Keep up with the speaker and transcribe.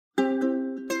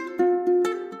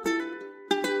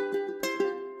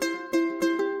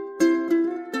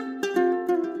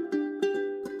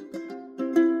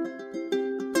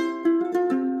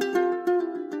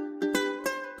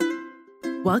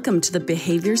Welcome to the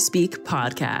Behavior Speak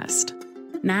podcast.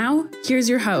 Now, here's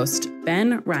your host,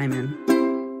 Ben Ryman.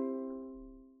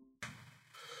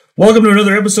 Welcome to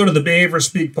another episode of the Behavior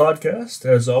Speak podcast.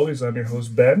 As always, I'm your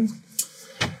host, Ben.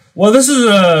 Well, this is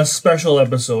a special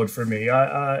episode for me.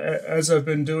 As I've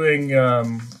been doing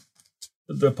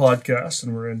the podcast,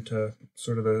 and we're into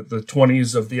sort of the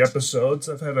 20s of the episodes,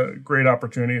 I've had a great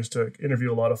opportunity to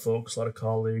interview a lot of folks, a lot of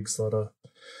colleagues, a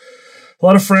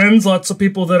lot of friends, lots of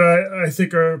people that I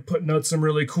think are putting out some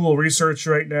really cool research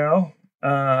right now.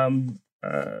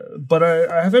 But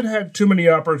I haven't had too many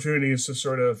opportunities to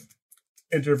sort of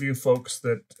interview folks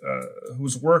that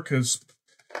whose work has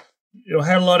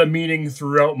had a lot of meaning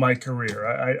throughout my career.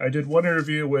 I did one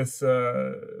interview with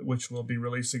which we'll be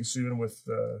releasing soon with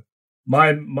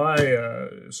my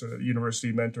sort of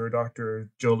university mentor, Dr.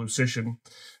 Joe Lucician,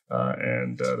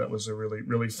 and that was a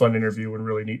really fun interview and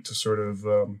really neat to sort of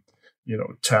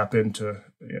tap into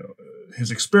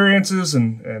his experiences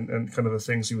and kind of the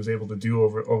things he was able to do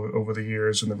over the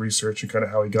years and the research and kind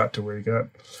of how he got to where he got.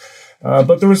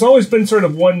 But there was always been sort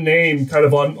of one name kind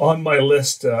of on my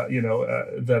list,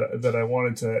 that I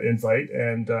wanted to invite,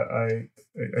 and I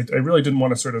really didn't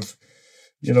want to sort of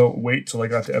wait till I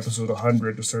got to episode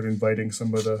 100 to start inviting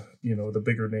some of the the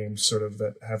bigger names sort of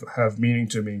that have meaning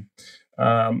to me.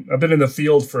 I've been in the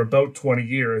field for about 20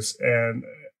 years, and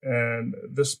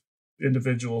this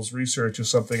individual's research is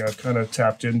something I've kind of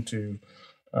tapped into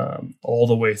all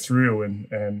the way through,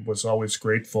 and was always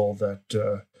grateful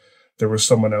that there was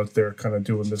someone out there kind of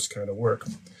doing this kind of work.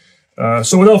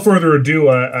 So without further ado,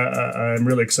 I'm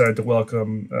really excited to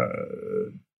welcome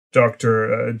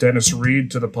Dr. Dennis Reid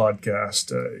to the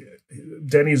podcast.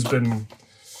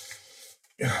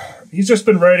 He's just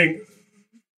been writing.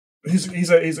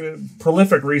 He's a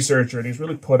prolific researcher, and he's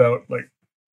really put out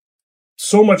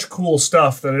so much cool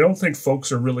stuff that I don't think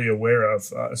folks are really aware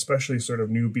of, especially sort of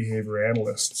new behavior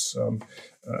analysts,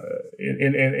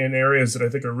 in areas that I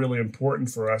think are really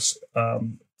important for us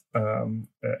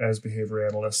as behavior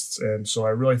analysts. And so I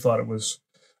really thought it was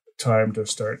time to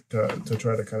start to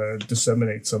try to kind of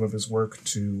disseminate some of his work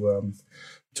to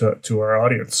our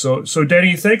audience. So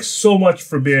Denny, thanks so much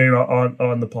for being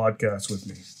on the podcast with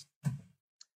me.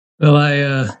 Well,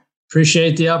 I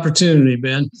appreciate the opportunity,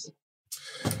 Ben.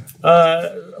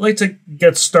 I'd like to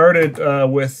get started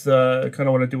with kind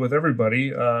of what I do with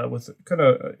everybody, with kind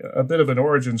of a bit of an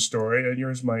origin story, and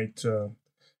yours might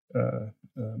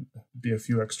be a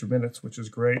few extra minutes, which is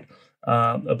great,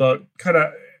 about kind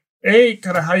of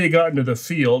how you got into the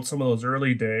field, some of those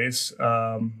early days,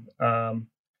 and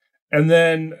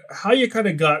then how you kind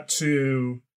of got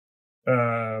to,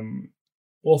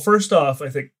 well, first off, I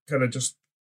think kind of just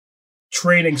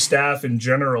training staff in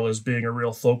general as being a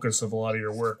real focus of a lot of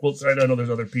your work. Well, I know there's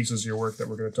other pieces of your work that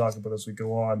we're going to talk about as we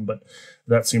go on, but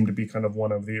that seemed to be kind of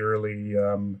one of the early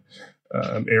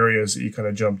areas that you kind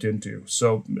of jumped into.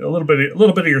 So a little bit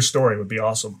of your story would be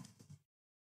awesome.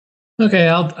 Okay,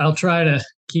 I'll try to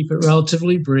keep it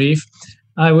relatively brief.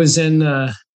 I was in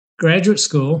graduate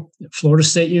school at Florida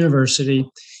State University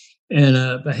in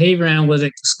a behavior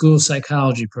analytics school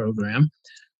psychology program.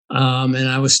 And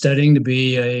I was studying to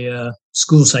be a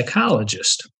school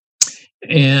psychologist.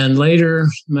 And later,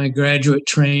 my graduate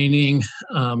training,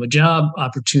 a job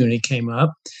opportunity came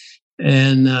up,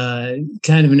 and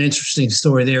kind of an interesting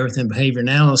story there within behavior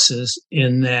analysis,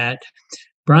 in that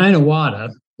Brian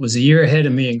Awada was a year ahead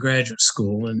of me in graduate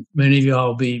school. And many of you all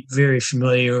will be very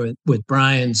familiar with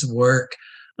Brian's work.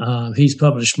 He's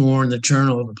published more in the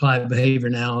Journal of Applied Behavior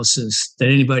Analysis than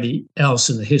anybody else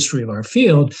in the history of our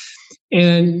field.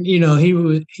 And,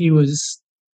 he was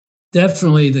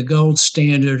definitely the gold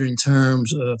standard in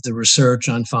terms of the research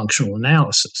on functional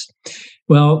analysis.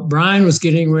 Well, Brian was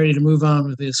getting ready to move on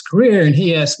with his career, and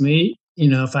he asked me,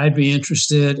 if I'd be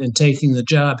interested in taking the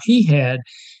job he had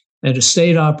at a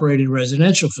state-operated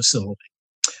residential facility.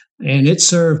 And it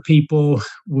served people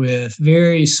with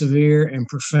very severe and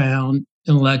profound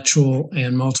intellectual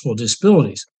and multiple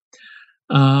disabilities.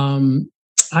 I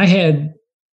had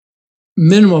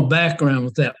minimal background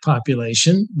with that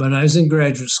population, but I was in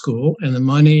graduate school and the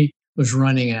money was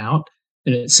running out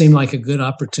and it seemed like a good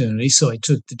opportunity. So I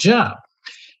took the job.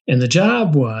 And the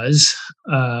job was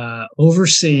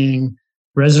overseeing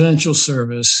residential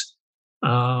service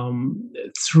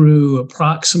through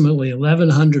approximately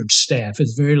 1,100 staff.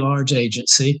 It's a very large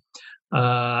agency.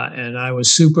 And I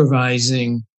was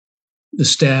supervising the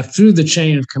staff through the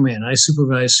chain of command. I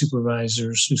supervised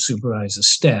supervisors who supervised the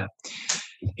staff.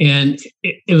 And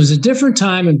it was a different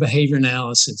time in behavior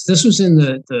analysis. This was in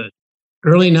the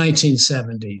early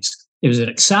 1970s. It was an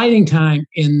exciting time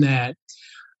in that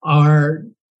our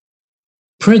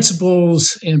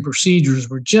principles and procedures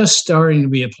were just starting to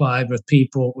be applied with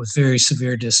people with very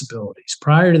severe disabilities.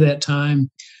 Prior to that time,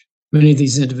 many of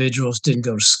these individuals didn't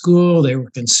go to school. They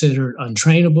were considered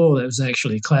untrainable. That was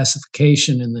actually a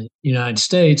classification in the United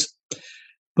States.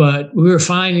 But we were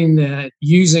finding that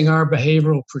using our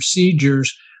behavioral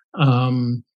procedures,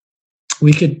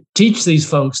 we could teach these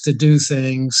folks to do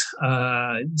things.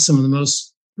 Some of the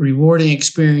most rewarding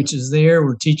experiences there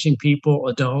were teaching people,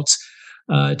 adults,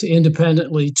 to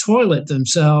independently toilet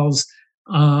themselves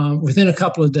within a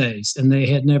couple of days, and they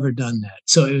had never done that.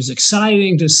 So it was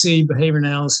exciting to see behavior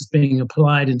analysis being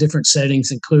applied in different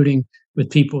settings, including with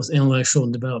people with intellectual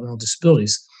and developmental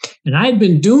disabilities. And I'd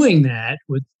been doing that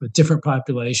with different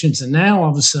populations, and now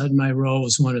all of a sudden my role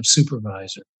was one of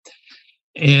supervisor.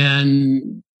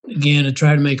 And again, to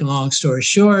try to make a long story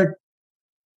short,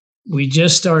 we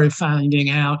just started finding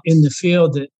out in the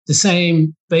field that the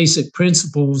same basic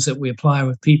principles that we apply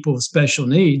with people with special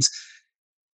needs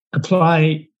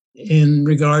apply in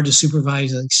regard to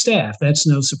supervising staff. That's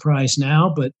no surprise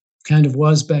now, but kind of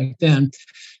was back then.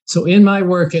 So in my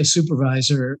work as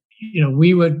supervisor,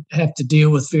 we would have to deal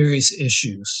with various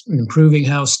issues, improving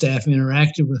how staff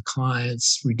interacted with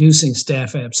clients, reducing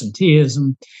staff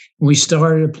absenteeism. And we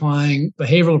started applying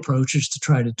behavioral approaches to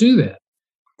try to do that.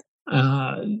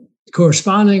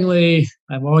 Correspondingly,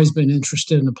 I've always been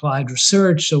interested in applied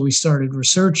research, so we started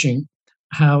researching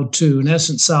how to, in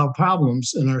essence, solve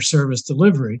problems in our service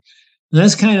delivery. And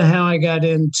that's kind of how I got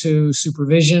into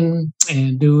supervision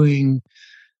and doing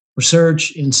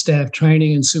research in staff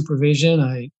training and supervision.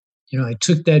 I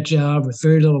took that job with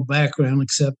very little background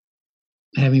except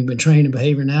having been trained in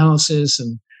behavior analysis,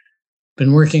 and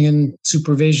been working in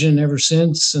supervision ever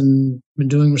since, and been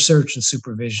doing research in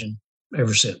supervision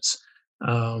ever since.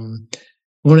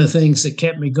 One of the things that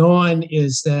kept me going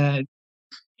is that,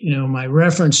 my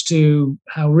reference to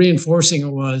how reinforcing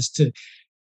it was to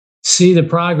see the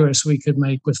progress we could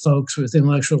make with folks with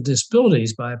intellectual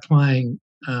disabilities by applying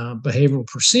behavioral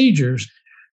procedures.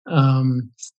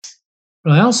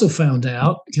 But I also found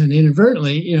out, kind of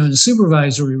inadvertently, in the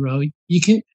supervisory role, you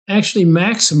can actually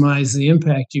maximize the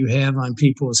impact you have on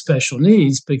people with special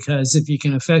needs, because if you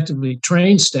can effectively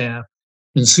train staff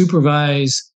and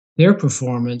supervise their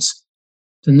performance,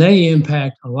 then they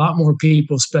impact a lot more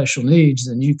people with special needs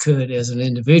than you could as an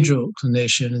individual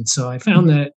clinician. And so I found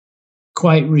that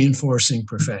quite reinforcing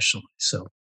professionally. So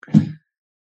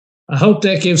I hope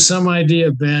that gives some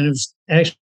idea, Ben. It was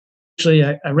actually,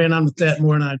 I ran on with that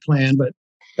more than I planned, but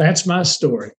that's my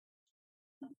story.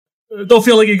 Don't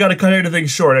feel like you got to cut anything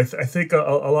short. I think a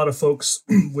lot of folks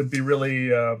would be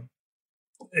really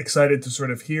excited to sort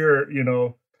of hear,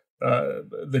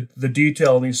 the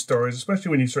detail in these stories, especially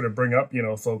when you sort of bring up,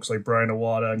 folks like Brian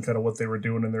Awada and kind of what they were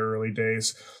doing in their early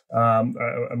days. I'm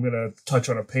going to touch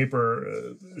on a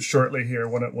paper shortly here,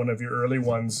 one of your early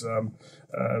ones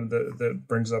that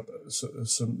brings up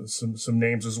some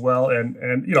names as well, and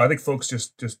I think folks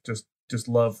just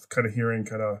love kind of hearing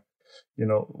kind of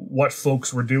what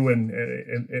folks were doing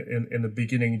in the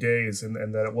beginning days, and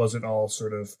that it wasn't all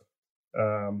sort of.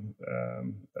 I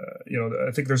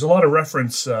think there's a lot of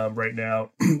reference right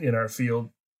now in our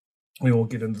field. We won't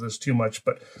get into this too much,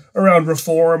 but around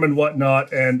reform and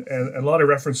whatnot, and a lot of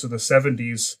reference to the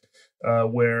 70s,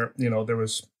 where there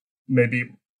was maybe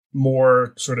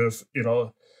more sort of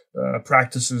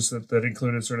practices that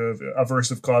included sort of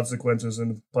aversive consequences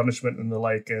and punishment and the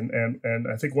like, and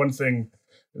I think one thing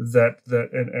that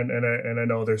I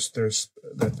know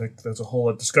there's a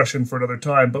whole discussion for another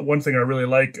time, but one thing I really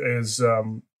like is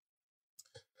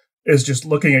just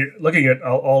looking at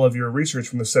all of your research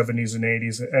from the 70s and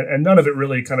 80s, and none of it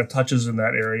really kind of touches in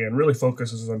that area and really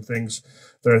focuses on things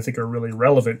that I think are really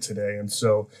relevant today. And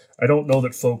so I don't know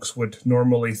that folks would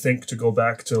normally think to go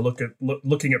back to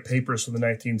looking at papers from the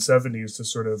 1970s to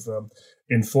sort of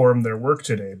inform their work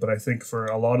today. But I think for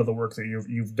a lot of the work that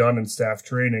you've done in staff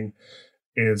training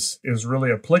is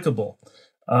really applicable.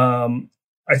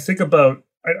 I think about,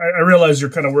 I realize you're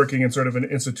kind of working in sort of an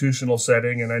institutional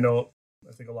setting, and I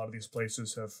think a lot of these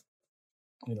places have,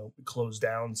 closed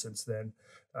down since then.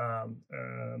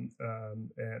 And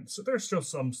so there's still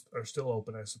some are still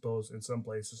open, I suppose, in some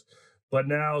places, but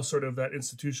now sort of that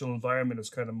institutional environment has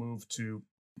kind of moved to,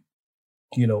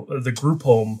 the group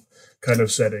home kind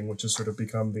of setting, which has sort of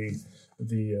become the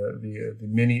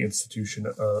mini institution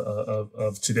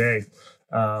of today.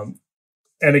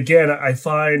 And again, I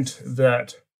find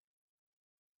that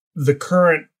the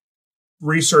current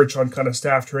research on kind of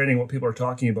staff training, what people are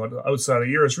talking about outside of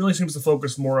years, really seems to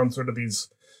focus more on sort of these,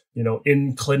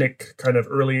 in clinic kind of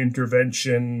early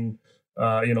intervention,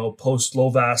 post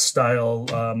LOVAS style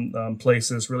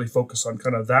places, really focus on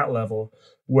kind of that level.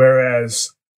 Whereas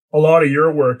a lot of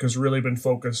your work has really been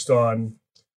focused on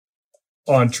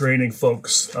training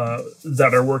folks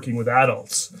that are working with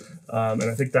adults, and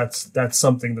I think that's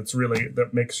something that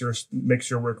makes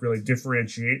your work really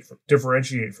differentiate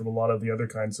from a lot of the other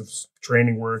kinds of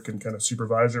training work and kind of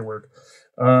supervisor work.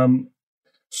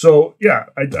 So yeah,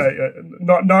 I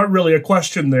not really a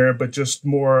question there, but just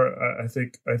more. I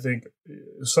think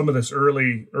some of this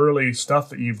early stuff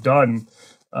that you've done.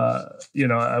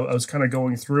 I was kind of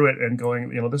going through it and going,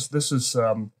 this is.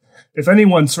 If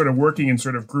anyone's sort of working in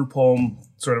sort of group home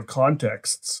sort of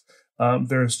contexts,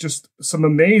 there's just some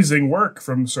amazing work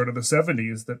from sort of the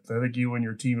 70s that I think you and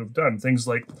your team have done. Things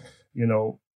like,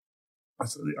 you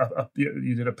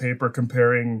did a paper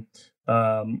comparing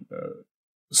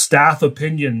staff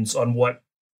opinions on what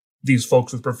these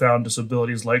folks with profound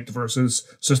disabilities liked versus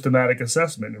systematic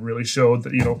assessment, and really showed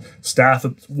that,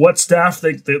 what staff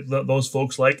think that those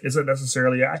folks like isn't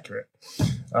necessarily accurate.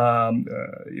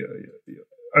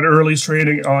 An early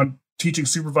training on teaching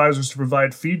supervisors to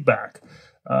provide feedback,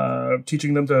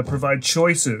 teaching them to provide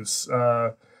choices,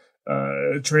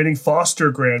 training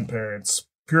foster grandparents,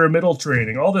 pyramidal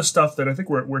training, all this stuff that I think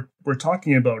we're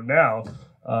talking about now,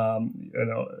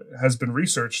 has been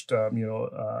researched,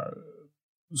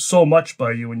 so much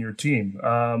by you and your team.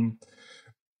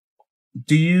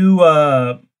 Do you?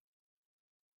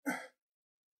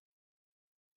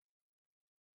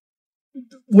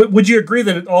 Would you agree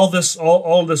that all this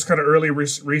kind of early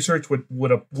research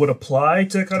would apply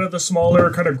to kind of the smaller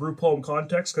kind of group home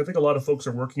context? 'Cause I think a lot of folks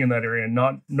are working in that area and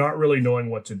not really knowing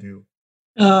what to do.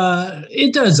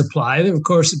 It does apply. There, of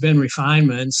course, have been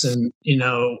refinements, and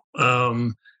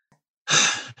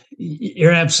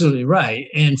you're absolutely right.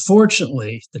 And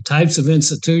fortunately, the types of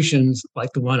institutions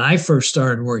like the one I first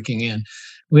started working in,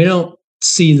 we don't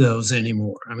see those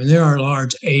anymore. I mean, there are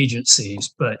large agencies,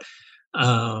 but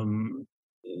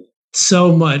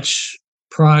so much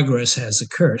progress has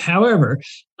occurred. However,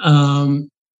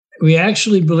 we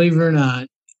actually, believe it or not,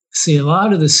 see a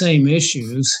lot of the same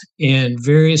issues in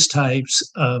various types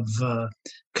of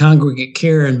congregate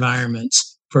care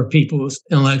environments for people with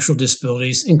intellectual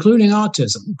disabilities, including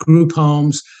autism, group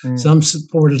homes, some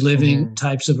supported living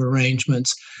types of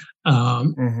arrangements.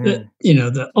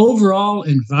 The overall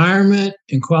environment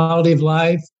and quality of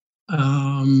life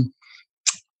on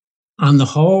the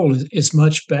whole is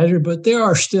much better, but there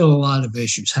are still a lot of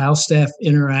issues. How staff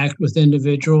interact with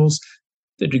individuals,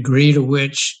 the degree to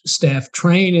which staff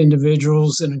train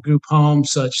individuals in a group home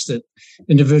such that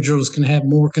individuals can have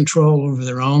more control over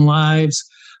their own lives.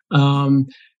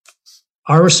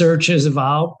 Our research has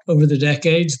evolved over the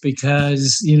decades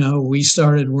because, we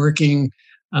started working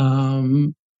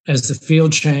as the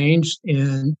field changed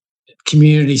in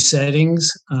community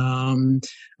settings. A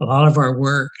lot of our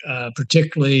work,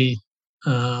 particularly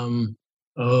in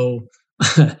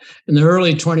the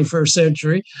early 21st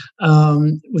century,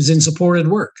 was in supported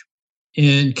work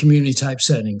in community type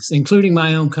settings, including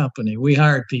my own company. We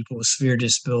hired people with severe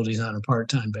disabilities on a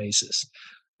part-time basis.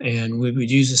 And we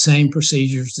would use the same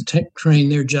procedures to train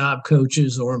their job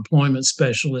coaches or employment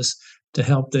specialists to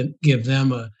help them, give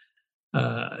them a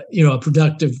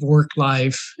productive work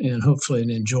life and hopefully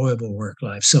an enjoyable work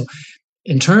life. So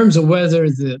in terms of whether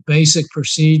the basic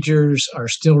procedures are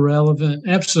still relevant,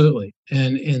 absolutely.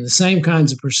 And the same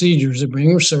kinds of procedures are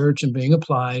being researched and being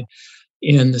applied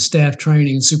in the staff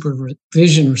training and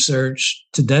supervision research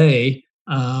today,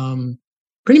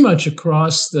 pretty much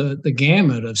across the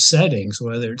gamut of settings,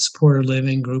 whether it's supported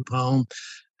living, group home,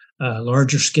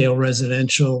 larger scale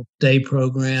residential day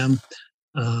program.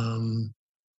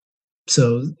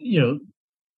 So,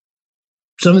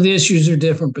 some of the issues are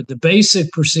different, but the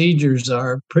basic procedures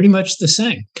are pretty much the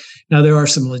same. Now, there are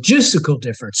some logistical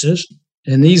differences,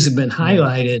 and these have been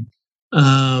highlighted,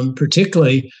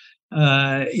 particularly,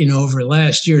 over the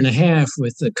last year and a half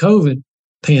with the COVID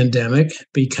pandemic,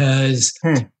 because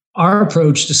our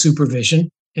approach to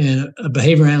supervision and a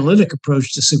behavior analytic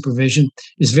approach to supervision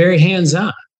is very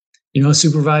hands-on. A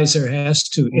supervisor has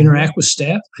to interact with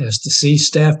staff, has to see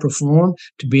staff perform,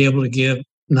 to be able to give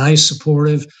nice,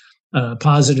 supportive,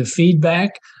 positive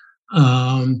feedback.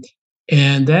 And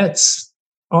that's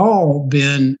all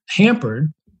been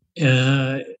hampered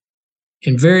in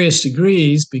various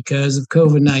degrees because of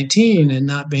COVID-19 and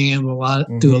not being able to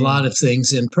do a lot of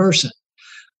things in person.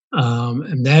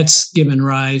 And that's given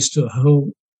rise to a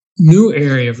whole new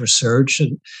area of research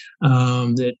and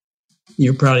that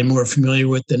you're probably more familiar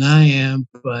with than I am,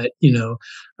 but,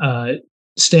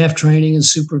 staff training and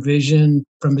supervision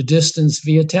from a distance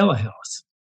via telehealth.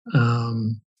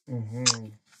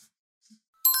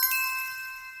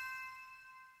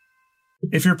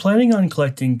 If you're planning on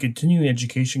collecting continuing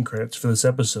education credits for this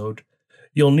episode,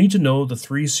 you'll need to know the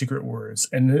 3 secret words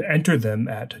and enter them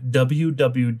at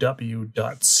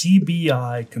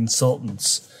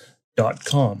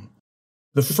www.cbiconsultants.com.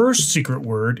 The first secret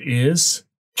word is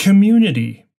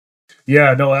community.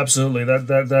 Yeah, no, absolutely.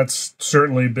 That's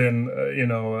certainly been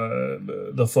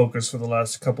the focus for the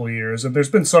last couple of years, and there's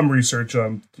been some research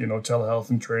on telehealth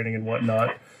and training and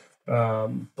whatnot,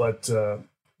 but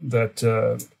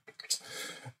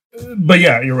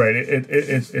yeah, you're right.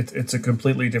 It's a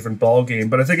completely different ballgame.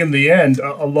 But I think in the end,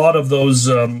 a lot of those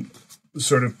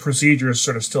sort of procedures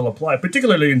sort of still apply,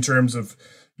 particularly in terms of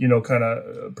kind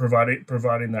of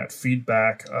providing that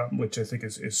feedback, which I think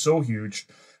is so huge.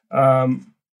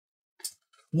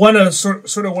 One of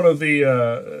the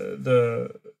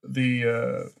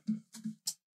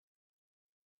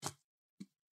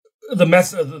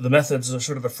methods are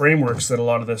sort of the frameworks that a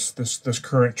lot of this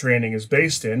current training is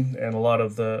based in, and a lot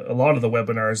of the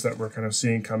webinars that we're kind of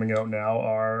seeing coming out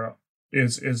now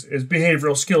is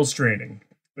behavioral skills training.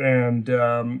 And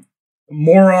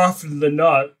more often than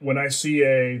not, when I see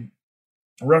a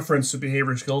reference to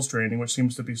behavioral skills training, which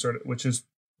has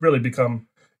really become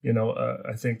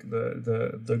I think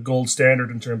the gold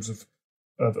standard in terms of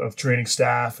training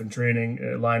staff and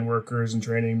training line workers and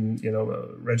training,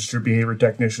 registered behavior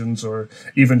technicians, or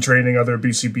even training other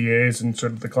BCBAs in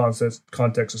sort of the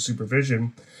context of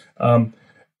supervision. The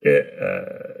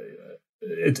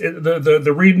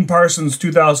Reid and Parsons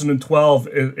 2012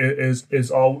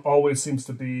 is always seems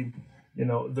to be,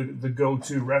 the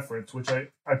go-to reference, which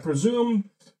I presume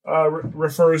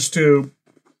refers to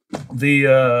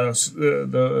the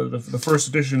first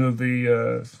edition of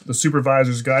the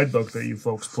Supervisor's Guidebook that you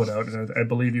folks put out, and I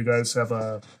believe you guys have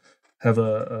another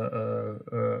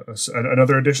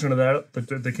edition of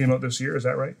that came out this year. Is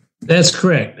that right? That's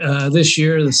correct. This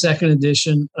year, the second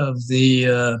edition of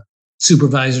the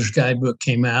Supervisor's Guidebook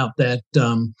came out. That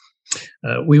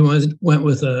we went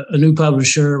with a new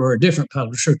publisher, or a different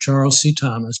publisher, Charles C.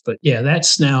 Thomas. But yeah,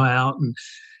 that's now out, and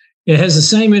it has the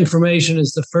same information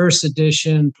as the first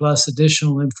edition, plus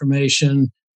additional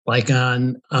information like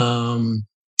on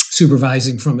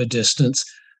supervising from a distance,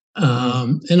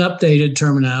 and updated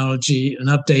terminology and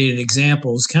updated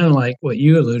examples, kind of like what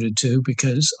you alluded to,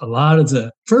 because a lot of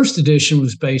the first edition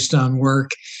was based on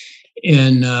work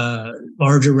in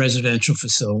larger residential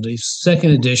facilities.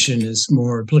 Second edition is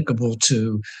more applicable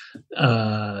to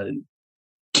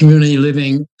community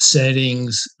living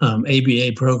settings,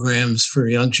 ABA programs for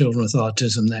young children with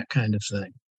autism, that kind of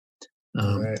thing.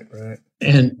 Right.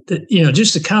 And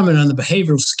just to comment on the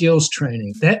behavioral skills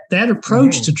training, that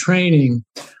approach to training,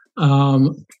 I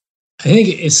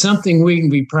think is something we can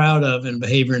be proud of in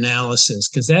behavior analysis,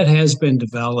 because that has been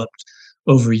developed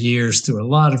over years through a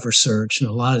lot of research in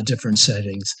a lot of different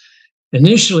settings.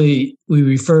 Initially, we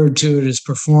referred to it as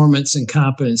performance and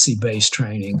competency-based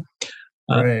training.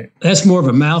 Right. That's more of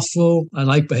a mouthful. I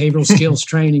like behavioral skills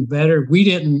training better. We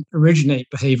didn't originate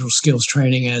behavioral skills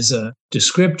training as a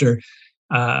descriptor.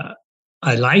 I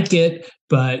like it,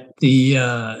 but the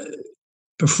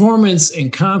performance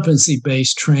and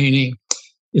competency-based training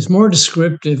is more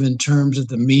descriptive in terms of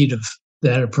the meat of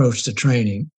that approach to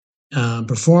training.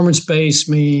 Performance-based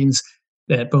means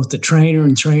that both the trainer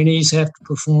and trainees have to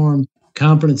perform.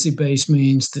 Competency-based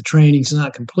means the training's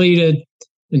not completed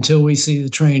until we see the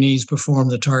trainees perform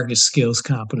the target skills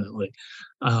competently.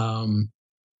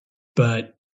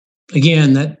 But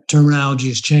again, that terminology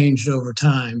has changed over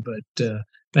time. But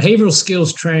behavioral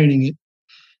skills training,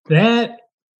 that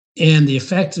and the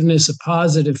effectiveness of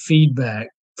positive feedback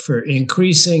for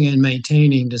increasing and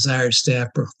maintaining desired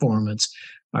staff performance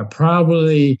are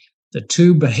probably the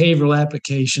 2 behavioral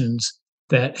applications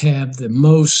that have the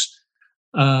most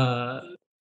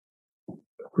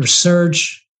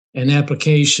research and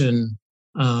application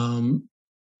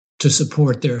to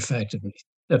support their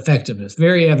effectiveness.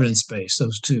 Very evidence-based,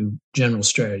 those 2 general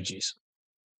strategies.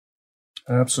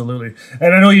 Absolutely.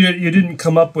 And I know you didn't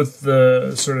come up with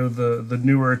the sort of the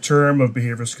newer term of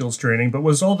behavioral skills training, but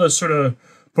was all the sort of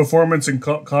performance and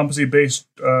competency-based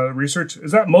research,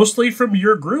 is that mostly from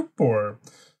your group, or?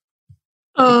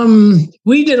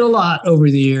 We did a lot over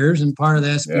the years, and part of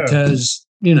that's because,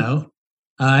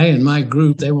 I and my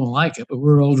group, they won't like it, but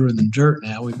we're older than dirt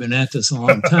now. We've been at this a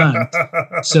long time.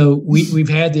 So we've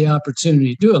had the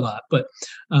opportunity to do a lot. But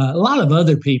a lot of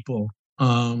other people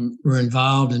were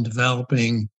involved in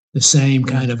developing the same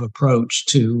kind of approach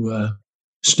to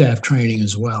staff training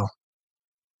as well.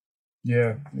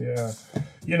 Yeah.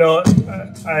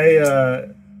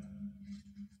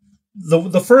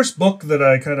 The first book that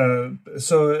I kind of,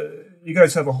 so you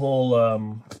guys have a whole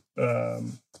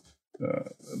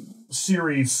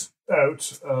series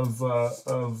out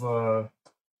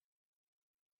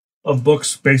of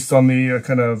books based on the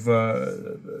kind of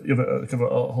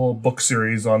a whole book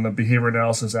series on the behavior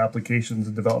analysis applications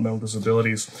and developmental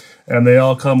disabilities, and they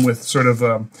all come with sort of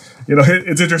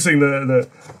it's interesting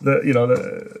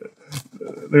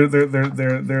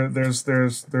there's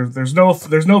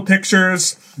no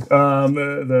pictures.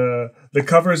 The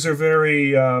covers are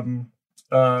very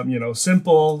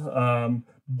simple,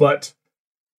 but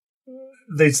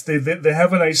they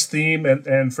have a nice theme,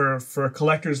 and for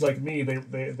collectors like me,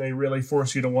 they really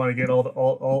force you to want to get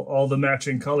all the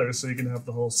matching colors so you can have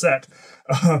the whole set.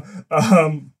 But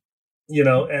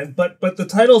the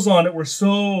titles on it were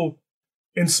so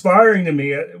inspiring to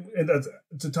me at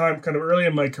the time, kind of early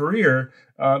in my career,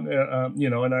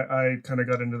 and I kind of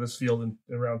got into this field in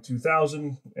around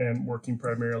 2000, and working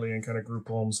primarily in kind of group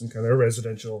homes and kind of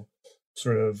residential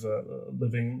sort of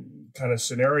living kind of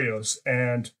scenarios.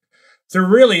 And there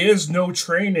really is no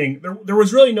training. There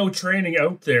was really no training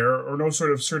out there, or no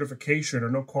sort of certification or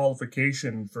no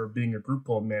qualification for being a group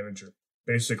home manager.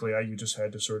 Basically, you just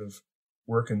had to sort of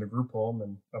work in the group home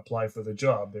and apply for the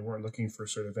job. They weren't looking for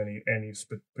sort of any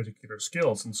particular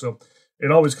skills. And so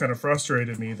it always kind of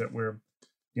frustrated me that we're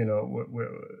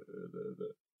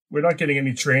not getting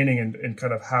any training in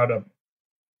kind of how to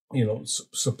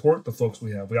support the folks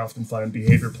we have. We often find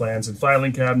behavior plans in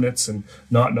filing cabinets and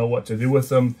not know what to do with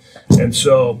them. And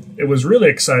so it was really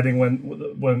exciting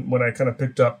when I kind of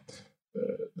picked up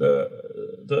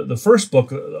the first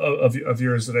book of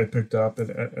yours that I picked up, and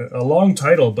a long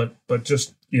title, but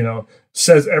just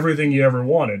says everything you ever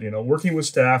wanted. Working with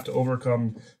staff to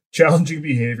overcome challenging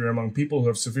behavior among people who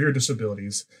have severe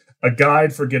disabilities. A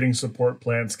guide for getting support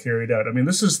plans carried out. I mean,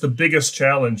 this is the biggest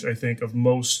challenge, I think, of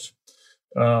most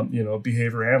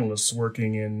behavior analysts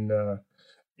working in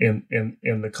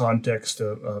the context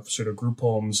of sort of group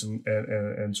homes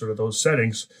and sort of those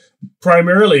settings,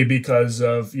 primarily because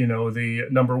of the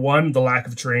number one, the lack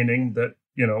of training that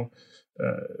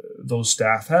those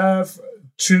staff have.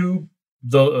 Two,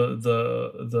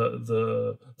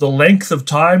 the length of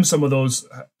time some of those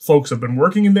folks have been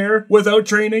working in there without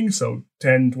training, so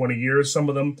 10, 20 years, some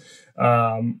of them.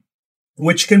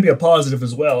 Which can be a positive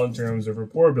as well in terms of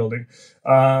rapport building,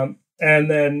 but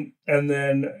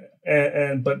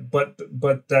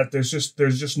that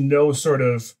there's just no sort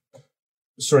of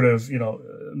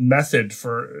method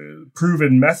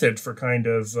proven method for kind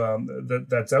of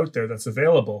that's out there, that's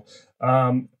available.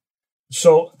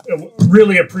 So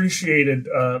really appreciated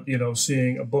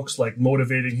seeing books like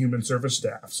Motivating Human Service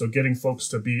Staff, so getting folks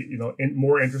to be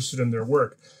more interested in their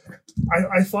work.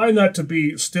 I find that to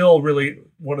be still really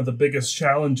one of the biggest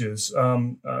challenges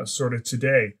sort of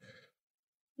today.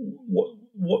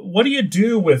 What do you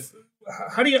do with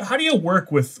how do you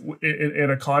work with in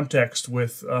a context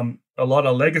with a lot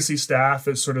of legacy staff,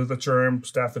 is sort of the term,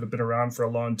 staff that have been around for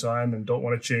a long time and don't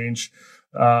want to change,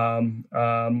 and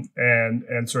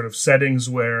sort of settings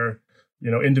where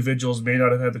individuals may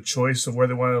not have had the choice of where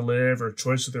they want to live or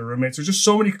choice of their roommates. There's just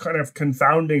so many kind of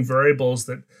confounding variables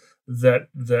that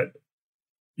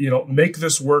make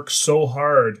this work so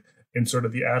hard in sort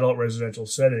of the adult residential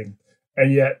setting,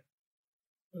 and yet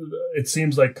it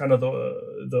seems like kind of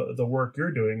the work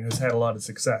you're doing has had a lot of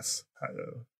success.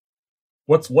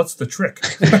 What's the trick?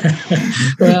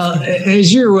 Well,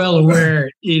 as you're well aware,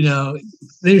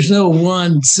 there's no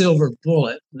one silver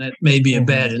bullet. That may be a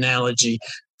bad analogy,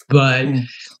 but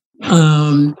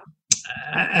I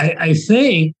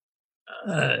think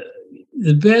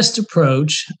the best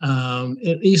approach,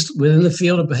 at least within the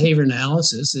field of behavior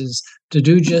analysis, is to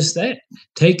do just that.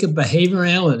 Take a behavior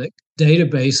analytic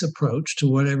database approach to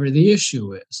whatever the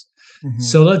issue is. Mm-hmm.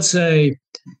 So let's say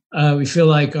we feel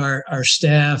like our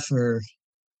staff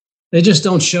they just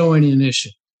don't show any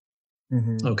initiative.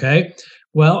 Mm-hmm. Okay.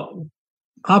 Well,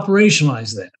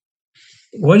 operationalize that.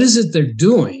 What is it they're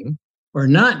doing or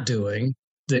not doing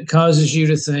that causes you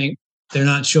to think they're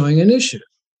not showing initiative?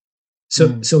 So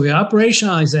we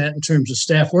operationalize that in terms of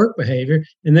staff work behavior,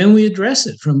 and then we address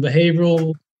it from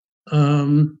behavioral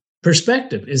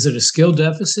perspective. Is it a skill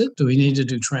deficit? Do we need to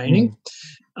do training?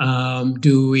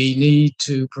 Do we need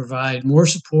to provide more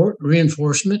support,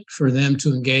 reinforcement for them to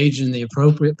engage in the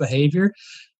appropriate behavior?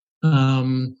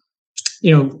 One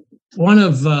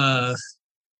of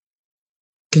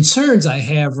concerns I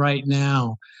have right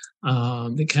now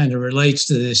that kind of relates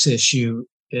to this issue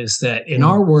is that in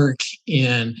our work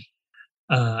in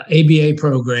ABA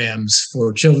programs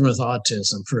for children with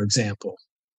autism, for example,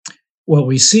 what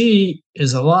we see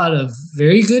is a lot of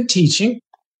very good teaching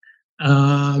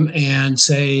and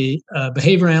say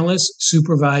behavior analysts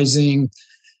supervising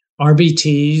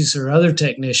RBTs or other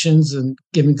technicians and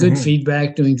giving good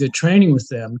feedback, doing good training with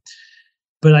them.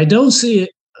 But I don't see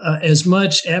as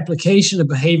much application of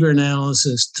behavior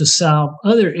analysis to solve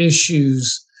other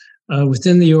issues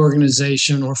within the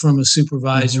organization or from a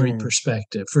supervisory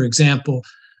perspective. For example,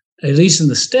 at least in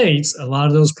the States, a lot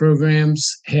of those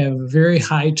programs have very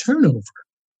high turnover.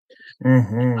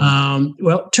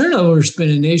 Well, turnover has been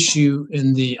an issue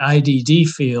in the IDD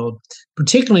field,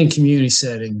 particularly in community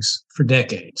settings, for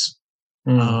decades.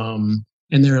 And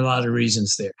there are a lot of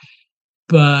reasons there.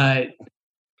 But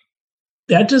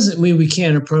that doesn't mean we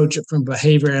can't approach it from a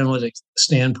behavior analytics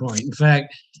standpoint. In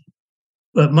fact,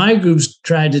 what my group's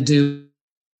tried to do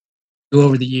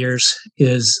over the years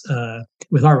is,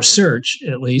 with our research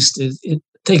at least, is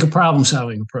take a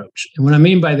problem-solving approach. And what I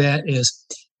mean by that is,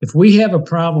 if we have a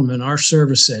problem in our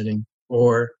service setting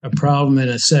or a problem in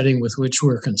a setting with which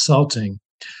we're consulting,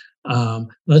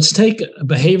 let's take a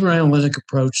behavior analytic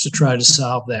approach to try to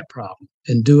solve that problem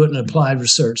and do it in an applied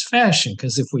research fashion.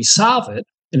 Because if we solve it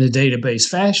in a database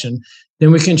fashion,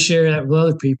 then we can share that with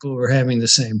other people who are having the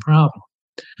same problem.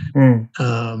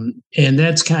 And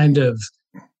that's kind of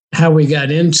how we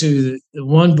got into the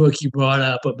one book you brought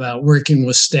up about working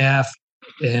with staff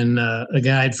and a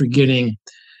guide for getting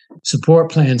support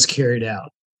plans carried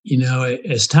out.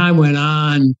 As time went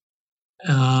on,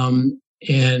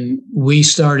 and we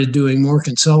started doing more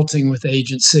consulting with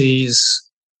agencies,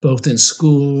 both in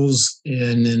schools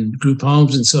and in group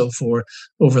homes and so forth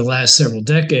over the last several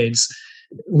decades,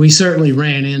 we certainly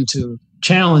ran into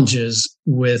challenges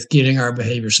with getting our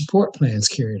behavior support plans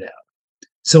carried out.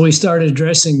 So we started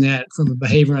addressing that from a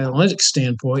behavior analytics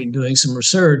standpoint and doing some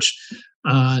research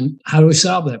on how do we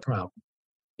solve that problem.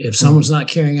 If someone's not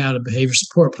carrying out a behavior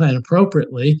support plan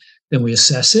appropriately, then we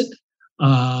assess it.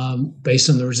 Based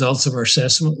on the results of our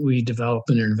assessment, we develop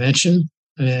an intervention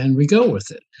and we go with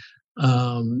it.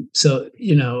 I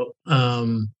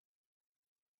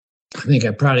think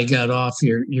I probably got off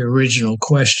your original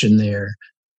question there.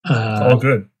 All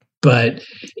good. But,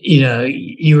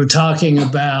 you were talking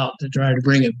about, to try to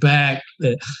bring it back,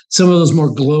 that some of those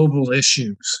more global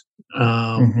issues,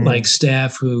 like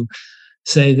staff who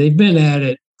say they've been at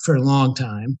it for a long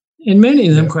time. And many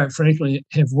of them, quite frankly,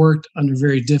 have worked under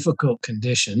very difficult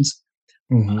conditions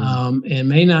and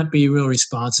may not be real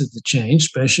responsive to change,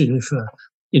 especially if a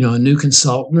new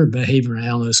consultant or behavior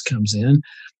analyst comes in.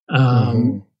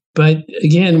 But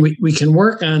again, we can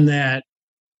work on that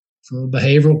from a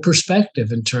behavioral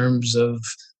perspective in terms of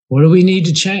what do we need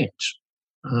to change?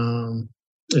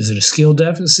 Is it a skill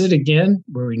deficit again,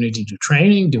 where we need to do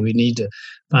training? Do we need to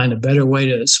find a better way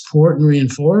to support and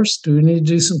reinforce? Do we need to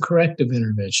do some corrective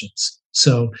interventions?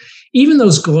 So even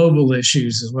those global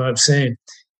issues is what I'm saying.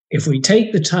 If we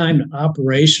take the time to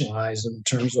operationalize them in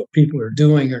terms of what people are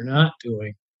doing or not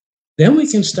doing, then we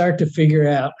can start to figure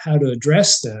out how to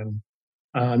address them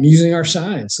using our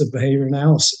science of behavior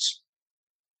analysis.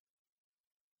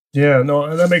 Yeah,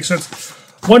 no, that makes sense.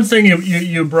 One thing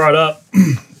you brought up,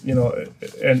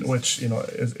 and which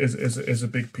is a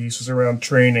big piece, is around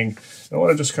training. I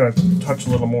want to just kind of touch a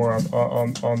little more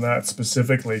on that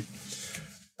specifically.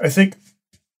 I think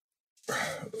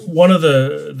one of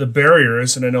the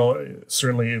barriers, and I know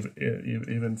certainly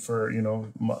even for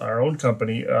our own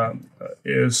company,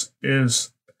 is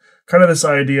kind of this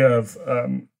idea of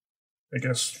I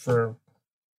guess, for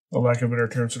a lack of a better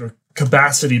term, sort of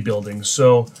capacity building.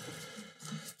 So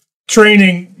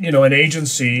training, an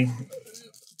agency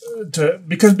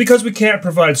because we can't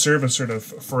provide service sort of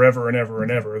forever and ever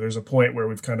and ever. There's a point where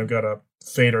we've kind of got to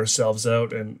fade ourselves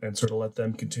out and sort of let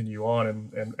them continue on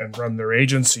and run their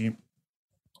agency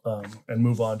and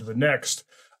move on to the next.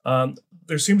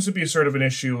 There seems to be sort of an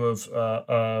issue of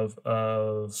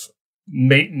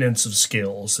maintenance of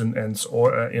skills and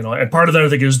part of that I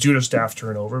think is due to staff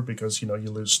turnover, because you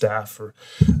lose staff, or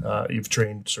you've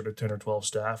trained sort of 10 or 12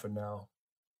 staff and now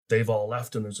they've all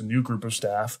left and there's a new group of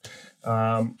staff,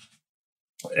 and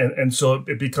so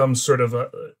it becomes sort of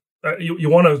you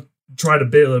want to try to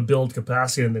build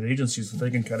capacity in the agencies so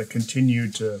they can kind of continue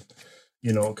to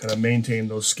kind of maintain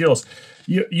those skills.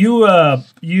 Your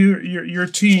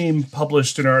team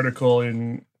published an article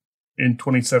in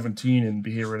 2017 in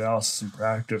Behavior Analysis and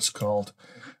Practice called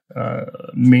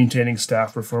Maintaining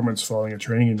Staff Performance Following a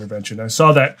Training Intervention. I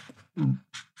saw that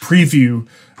preview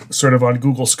sort of on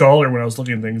Google Scholar when I was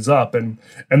looking things up, and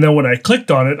then when I clicked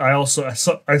on it, I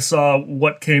saw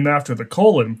what came after the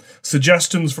colon: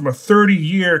 suggestions from a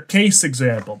 30-year case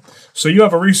example. So you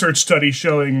have a research study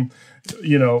showing,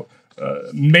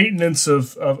 maintenance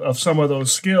of some of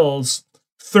those skills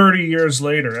 30 years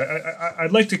later.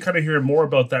 I'd like to kind of hear more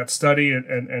about that study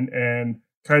and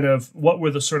kind of what were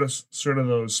the sort of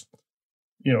those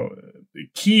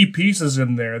key pieces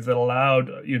in there that allowed,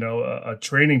 a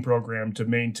training program to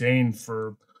maintain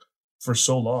for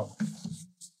so long?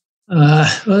 Well,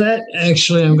 that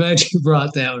actually, I'm glad you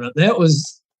brought that one up. That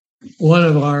was one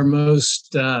of our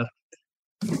most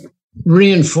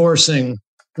reinforcing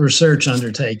research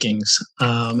undertakings,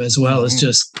 as well as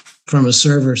just from a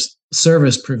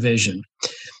service provision.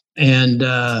 And,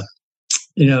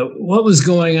 what was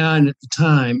going on at the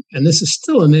time, and this is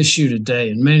still an issue today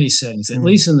in many settings, at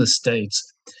least in the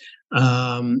States,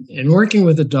 in working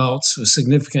with adults with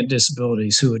significant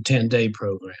disabilities who attend day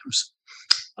programs.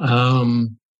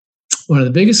 One of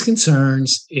the biggest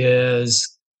concerns is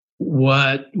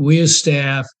what we as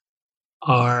staff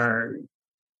are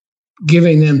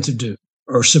giving them to do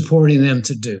or supporting them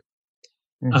to do.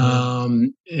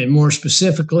 And more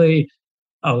specifically,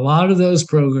 a lot of those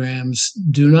programs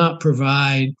do not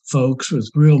provide folks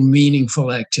with real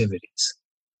meaningful activities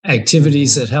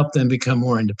that help them become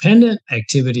more independent,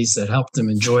 activities that help them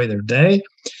enjoy their day.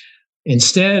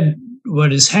 Instead,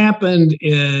 what has happened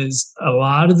is a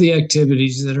lot of the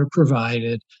activities that are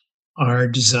provided are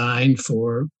designed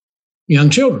for young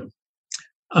children.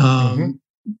 I'll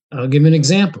give an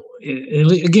example.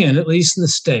 Again, at least in the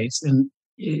States, and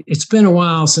it's been a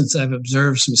while since I've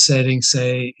observed some settings,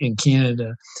 say, in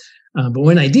Canada. But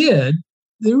when I did,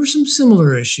 there were some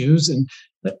similar issues. And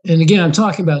again, I'm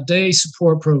talking about day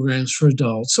support programs for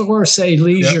adults, or say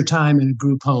leisure time in a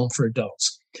group home for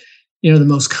adults. The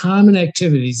most common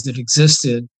activities that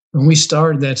existed when we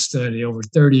started that study over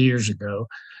 30 years ago,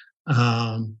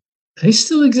 they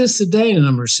still exist today in a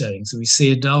number of settings. We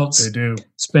see adults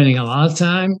spending a lot of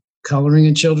time coloring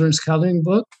in children's coloring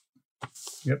book,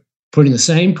 putting the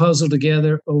same puzzle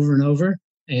together over and over.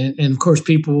 And of course,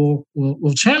 people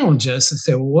will challenge us and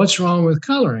say, well, what's wrong with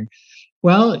coloring?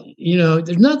 Well,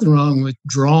 there's nothing wrong with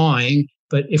drawing,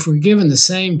 but if we're given the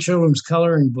same children's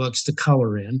coloring books to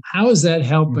color in, how is that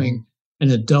helping an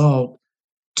adult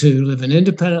to live an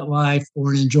independent life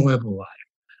or an enjoyable life?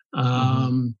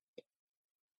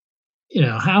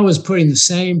 How is putting the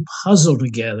same puzzle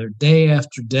together day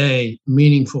after day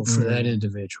meaningful for that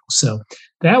individual? So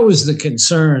that was the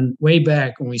concern way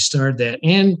back when we started that.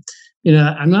 And,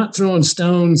 I'm not throwing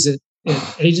stones at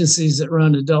agencies that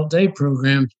run adult day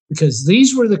programs, because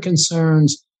these were the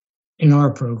concerns in our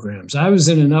programs. I was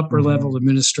in an upper level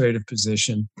administrative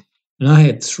position, and I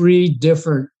had 3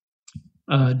 different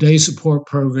day support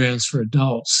programs for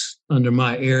adults under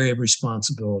my area of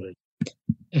responsibility.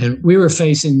 And we were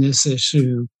facing this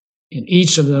issue in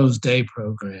each of those day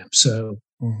programs. So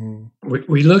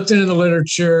we looked into the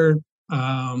literature,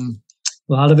 a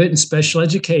lot of it in special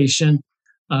education,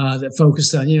 that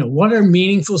focused on, what are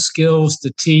meaningful skills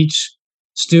to teach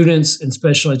students in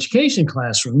special education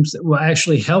classrooms that will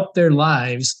actually help their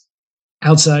lives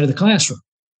outside of the classroom.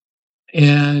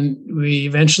 And we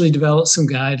eventually developed some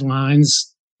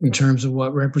guidelines in terms of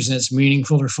what represents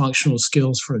meaningful or functional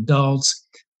skills for adults.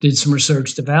 Did some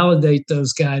research to validate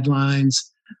those guidelines.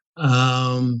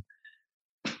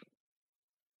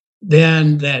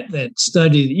 Then that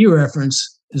study that you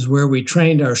referenced is where we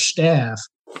trained our staff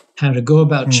how to go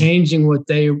about changing what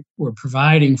they were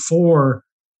providing for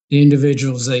the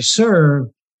individuals they serve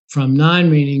from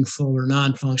non-meaningful or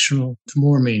non-functional to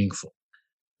more meaningful.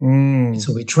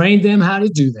 So we trained them how to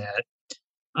do that.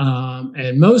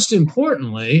 And most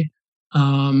importantly,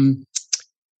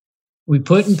 we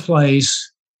put in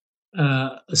place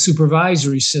a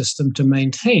supervisory system to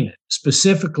maintain it.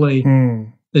 Specifically,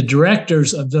 the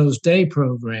directors of those day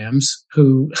programs,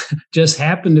 who just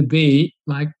happened to be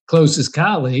my closest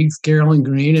colleagues, Carolyn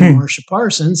Green and Marcia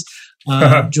Parsons,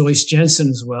 Joyce Jensen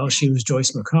as well. She was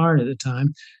Joyce McCarn at the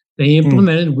time. They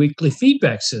implemented a weekly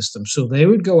feedback system. So they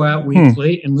would go out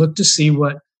weekly and look to see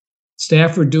what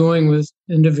staff were doing with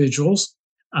individuals.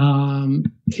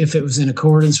 If it was in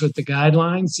accordance with the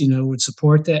guidelines, would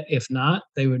support that. If not,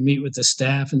 they would meet with the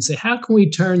staff and say, how can we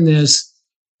turn this,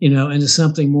 into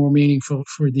something more meaningful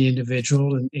for the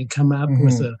individual, and come up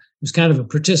with it was kind of a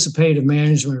participative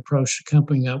management approach to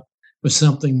coming up with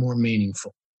something more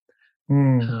meaningful.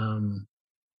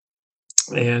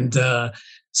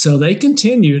 So they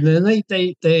continued, and then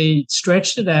they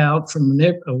stretched it out from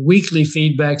a weekly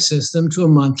feedback system to a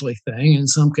monthly thing, in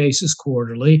some cases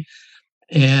quarterly.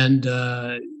 And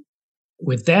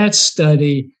with that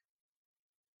study,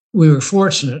 we were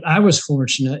fortunate. I was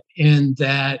fortunate in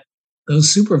that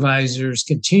those supervisors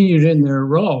continued in their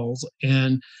roles.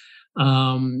 And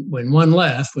when one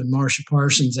left, when Marcia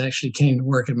Parsons actually came to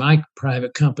work at my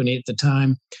private company at the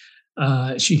time,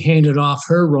 she handed off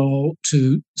her role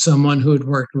to someone who had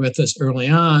worked with us early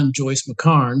on, Joyce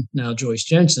McCarn, now Joyce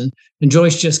Jensen, and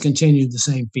Joyce just continued the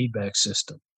same feedback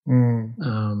system.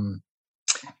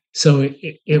 So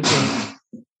it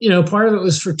was, part of it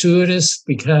was fortuitous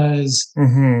because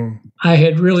I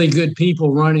had really good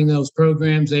people running those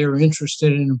programs. They were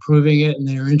interested in improving it, and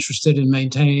they were interested in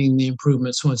maintaining the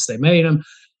improvements once they made them.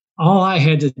 All I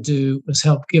had to do was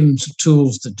help give them some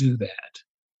tools to do that.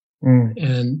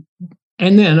 And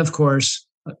then, of course,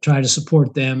 try to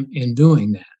support them in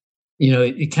doing that.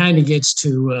 It kind of gets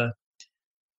to,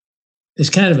 it's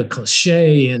kind of a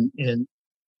cliche in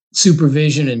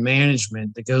supervision and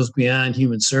management that goes beyond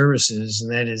human services.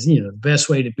 And that is, the best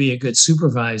way to be a good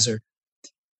supervisor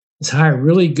is hire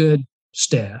really good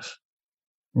staff.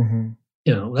 Let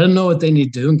them know what they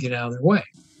need to do and get out of their way.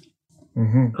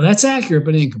 Well, that's accurate,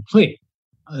 but incomplete.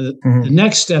 The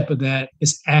next step of that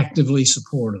is actively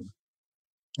support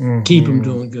them, keep them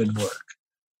doing good work.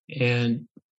 And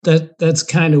that's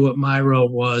kind of what my role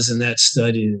was in that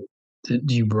study that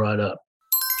you brought up.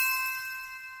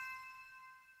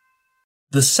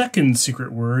 The second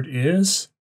secret word is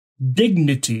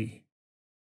dignity.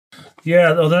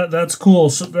 Yeah, that's cool.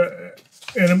 So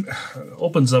and it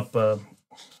opens up a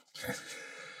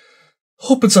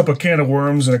can of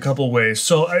worms in a couple of ways.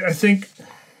 So I think,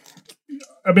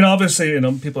 obviously,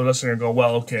 people are listening and go,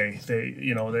 well, okay,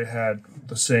 they had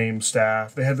the same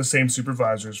staff, they had the same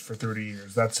supervisors for 30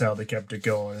 years. That's how they kept it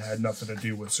going. It had nothing to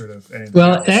do with sort of anything.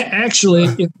 Well, actually,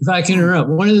 if I can interrupt,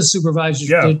 one of the supervisors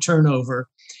did turn over,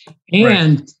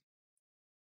 and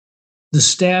the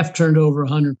staff turned over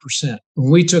 100%.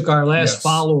 When we took our last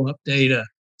follow-up data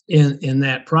in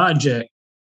that project,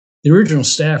 the original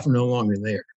staff were no longer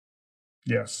there.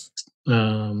 Yes.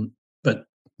 But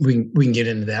we can get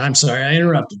into that. I'm sorry, I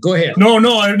interrupted. Go ahead. No,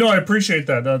 I appreciate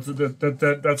that.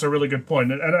 That's a really good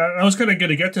point. And I was kind of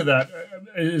going to get to that.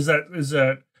 Is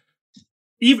that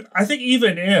even, I think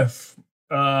even if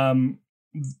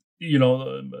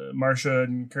Marcia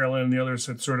and Carolyn and the others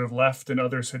had sort of left and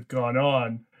others had gone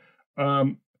on,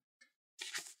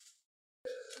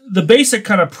 the basic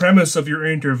kind of premise of your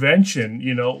intervention,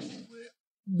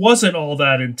 wasn't all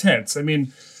that intense.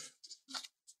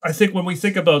 I think when we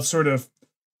think about sort of,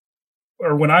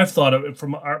 or when I've thought of it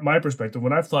from my perspective,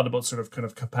 when I've thought about sort of kind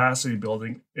of capacity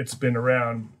building, it's been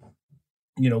around,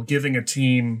 giving a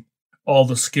team all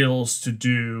the skills to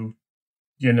do,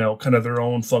 kind of their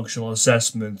own functional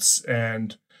assessments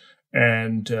and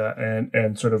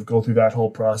sort of go through that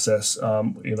whole process,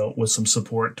 with some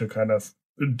support to kind of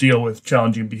deal with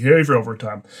challenging behavior over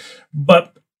time.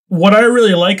 But what I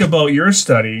really like about your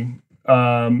study,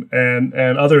 and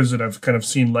others that I've kind of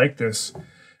seen like this,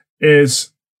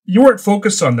 is you weren't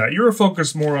focused on that. You were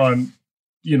focused more on,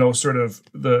 sort of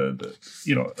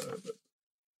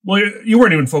well, you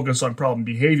weren't even focused on problem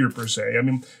behavior per se.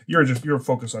 You're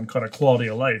focused on kind of quality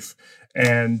of life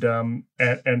and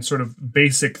sort of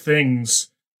basic things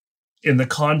in the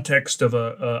context of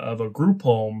a group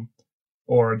home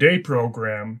or a day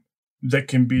program that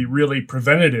can be really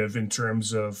preventative in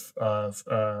terms of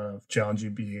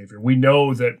challenging behavior. We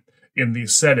know that in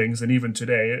these settings, and even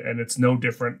today, and it's no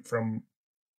different from,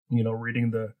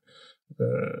 reading the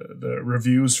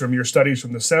reviews from your studies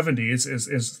from the 70s,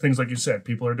 is things like you said,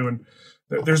 people are doing,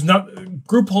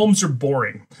 group homes are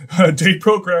boring. Day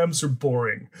programs are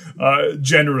boring.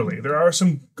 Generally, there are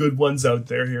some good ones out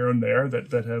there here and there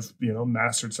that have,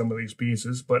 mastered some of these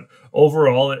pieces, but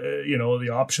overall, the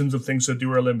options of things to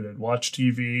do are limited. Watch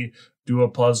TV, do a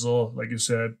puzzle, like you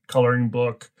said, coloring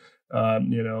book,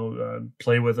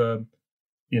 play with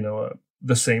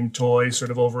the same toy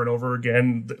sort of over and over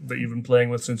again that you've been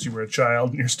playing with since you were a child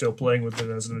and you're still playing with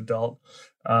it as an adult.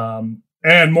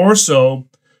 And more so,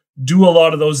 do a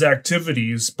lot of those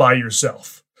activities by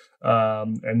yourself,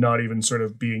 and not even sort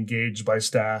of be engaged by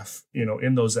staff,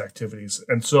 in those activities.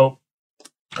 And so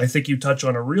I think you touch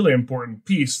on a really important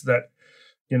piece that,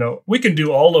 we can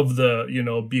do all of the,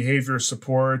 behavior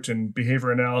support and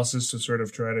behavior analysis to sort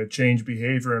of try to change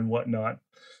behavior and whatnot.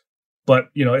 But,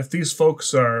 if these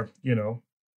folks are,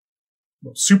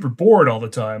 super bored all the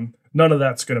time, none of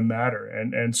that's going to matter.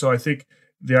 And so I think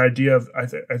the idea of, I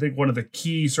think one of the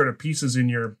key sort of pieces in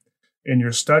your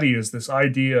study is this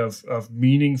idea of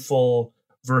meaningful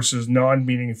versus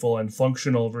non-meaningful and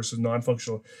functional versus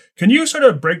non-functional. Can you sort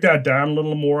of break that down a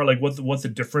little more, like what the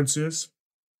difference is?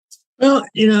 Well,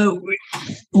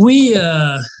 we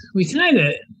kind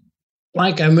of,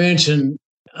 like I mentioned,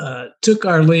 took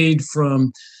our lead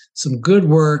from some good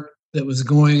work that was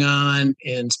going on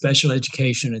in special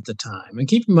education at the time. And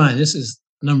keep in mind, this is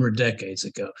a number of decades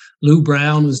ago. Lou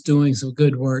Brown was doing some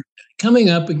good work, coming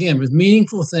up again with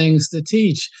meaningful things to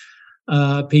teach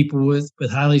people with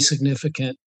highly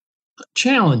significant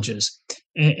challenges.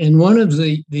 And one of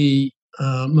the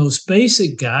most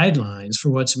basic guidelines for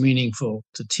what's meaningful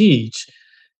to teach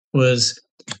was,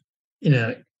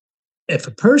 if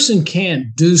a person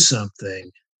can't do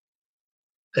something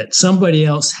that somebody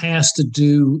else has to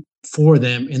do for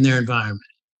them in their environment,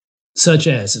 such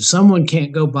as if someone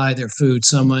can't go buy their food,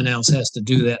 someone else has to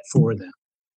do that for them,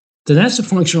 then that's a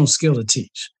functional skill to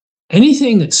teach.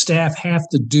 Anything that staff have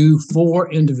to do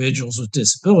for individuals with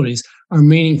disabilities are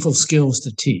meaningful skills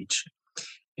to teach.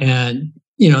 And,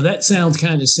 that sounds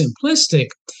kind of simplistic,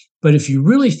 but if you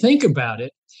really think about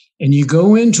it and you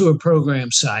go into a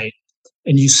program site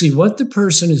and you see what the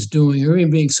person is doing or even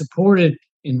being supported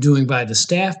in doing by the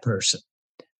staff person,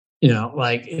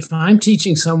 like if I'm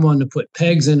teaching someone to put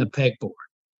pegs in a pegboard,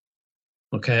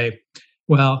 okay,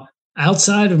 well,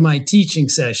 outside of my teaching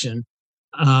session,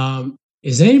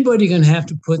 is anybody going to have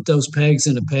to put those pegs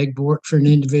in a pegboard for an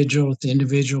individual if the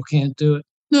individual can't do it?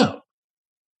 No.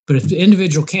 But if the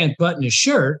individual can't button his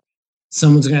shirt,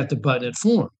 someone's going to have to button it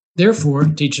for him. Therefore,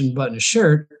 teaching to button a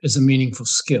shirt is a meaningful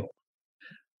skill.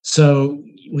 So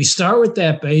we start with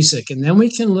that basic, and then we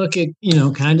can look at,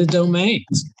 kind of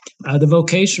domains, the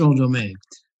vocational domain.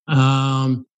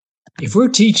 If we're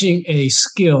teaching a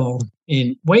skill,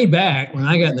 way back when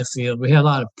I got in the field, we had a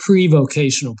lot of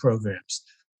pre-vocational programs.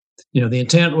 The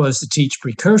intent was to teach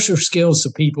precursor skills so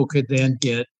people could then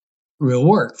get real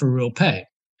work for real pay.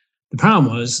 The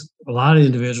problem was a lot of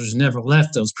individuals never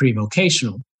left those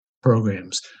pre-vocational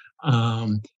programs.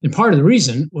 And part of the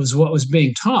reason was what was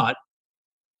being taught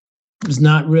was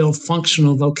not real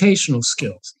functional vocational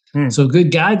skills. So a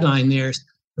good guideline there is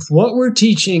if what we're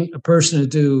teaching a person to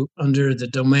do under the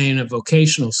domain of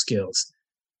vocational skills,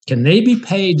 can they be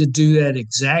paid to do that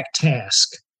exact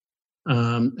task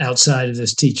outside of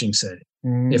this teaching setting?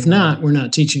 If not, we're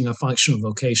not teaching a functional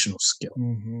vocational skill.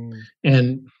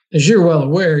 And as you're well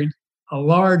aware, a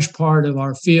large part of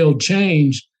our field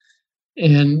change,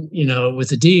 and with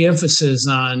the de-emphasis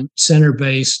on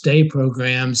center-based day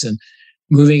programs and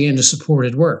moving into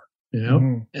supported work,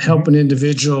 help an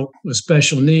individual with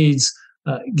special needs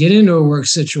get into a work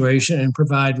situation and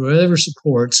provide whatever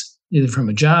supports, either from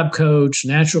a job coach,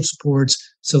 natural supports,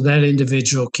 so that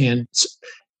individual can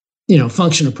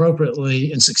function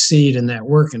appropriately and succeed in that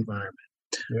work environment.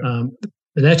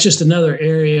 But that's just another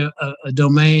area, a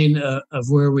domain of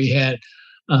where we had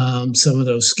some of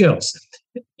those skills.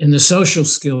 In the social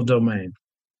skill domain,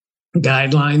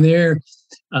 guideline there,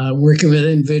 working with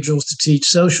individuals to teach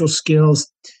social skills.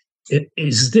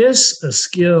 Is this a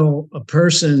skill a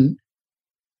person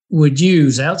would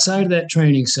use outside of that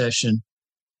training session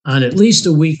on at least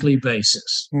a weekly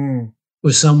basis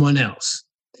with someone else?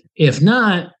 If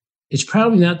not, it's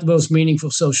probably not the most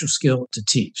meaningful social skill to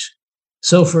teach.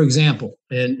 So, for example,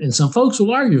 and some folks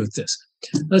will argue with this.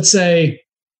 Let's say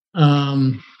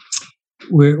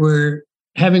we're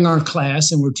having our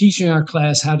class and we're teaching our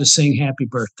class how to sing Happy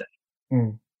Birthday.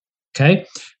 Okay?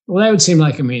 Well, that would seem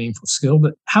like a meaningful skill,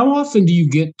 but how often do you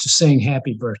get to sing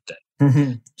Happy Birthday?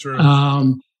 True.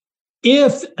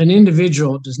 If an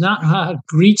individual does not know how to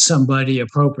greet somebody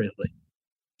appropriately,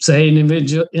 say an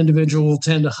individual will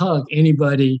tend to hug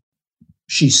anybody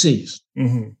she sees.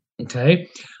 Okay?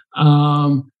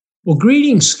 Well,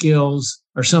 greeting skills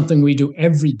are something we do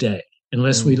every day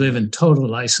unless we live in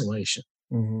total isolation.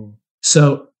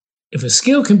 So if a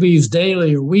skill can be used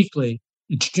daily or weekly,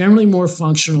 it's generally more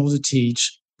functional to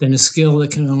teach than a skill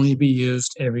that can only be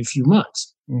used every few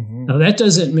months. Now, that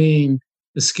doesn't mean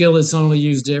the skill that's only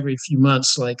used every few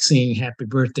months, like singing Happy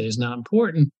Birthday, is not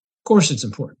important. Of course it's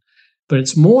important. But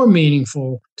it's more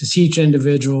meaningful to teach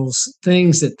individuals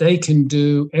things that they can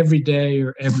do every day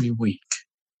or every week,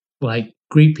 like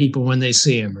greet people when they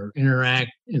see them or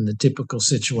interact in the typical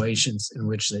situations in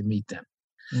which they meet them.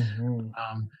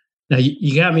 Now,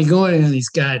 you got me going on these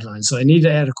guidelines, so I need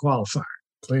to add a qualifier.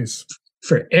 Please.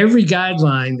 For every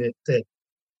guideline that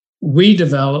we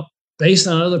develop based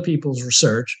on other people's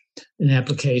research and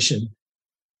application,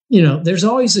 there's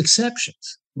always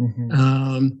exceptions.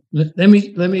 Let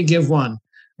me give one.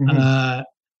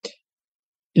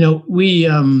 We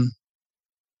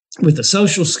with the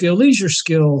social skill, leisure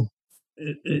skill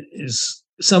is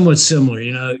somewhat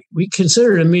similar. We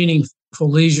consider it a meaningful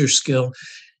leisure skill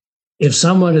if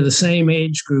someone of the same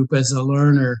age group as a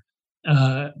learner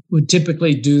would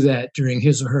typically do that during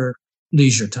his or her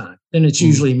leisure time. Then it's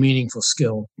usually a meaningful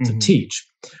skill to teach.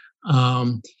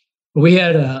 We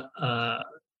had a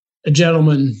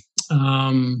gentleman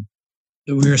that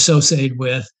we were associated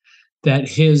with that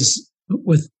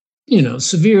with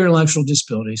severe intellectual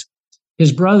disabilities,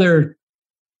 his brother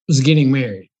was getting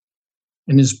married.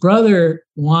 And his brother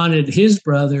wanted his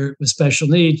brother with special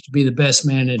needs to be the best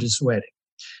man at his wedding.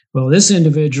 Well, this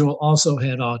individual also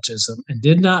had autism and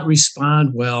did not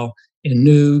respond well in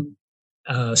new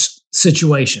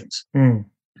situations. And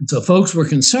so folks were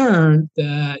concerned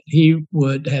that he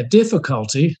would have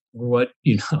difficulty, or what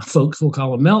folks will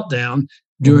call a meltdown,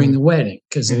 during the wedding,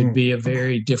 because it would be a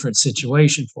very different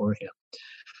situation for him.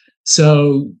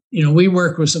 So, we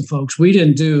worked with some folks. We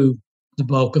didn't do the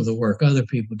bulk of the work. Other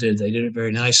people did. They did it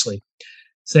very nicely.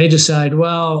 So they decided,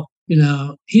 well,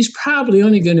 he's probably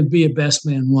only going to be a best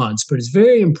man once, but it's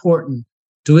very important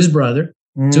to his brother,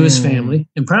 to his family,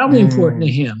 and probably important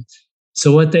to him.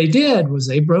 So what they did was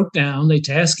they broke down, they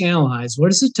task analyzed,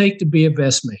 what does it take to be a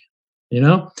best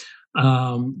man?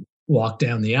 Walk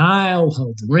down the aisle,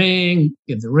 hold the ring,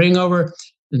 give the ring over.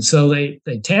 And so they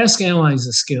task analyzed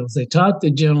the skills. They taught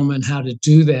the gentleman how to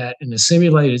do that in a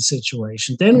simulated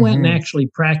situation, then went and actually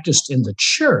practiced in the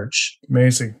church.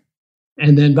 Amazing.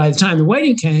 And then by the time the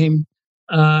wedding came,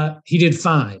 he did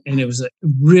fine. And it was a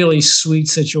really sweet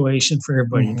situation for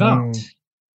everybody involved.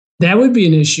 That would be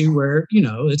an issue where,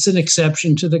 it's an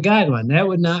exception to the guideline. That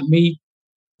would not meet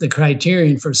the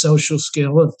criterion for social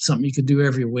skill of something you could do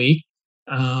every week.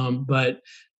 But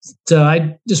so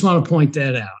I just want to point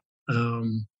that out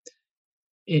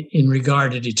in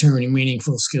regard to determining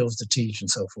meaningful skills to teach and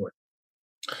so forth.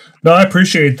 No, I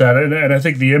appreciate that. And I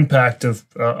think the impact of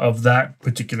that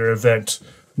particular event,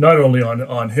 not only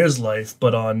on his life,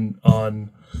 but on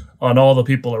all the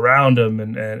people around him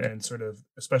and sort of,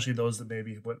 especially those that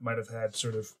maybe might have had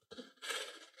sort of,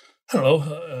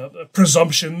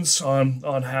 presumptions on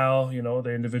how,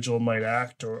 the individual might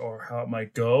act or how it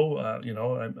might go.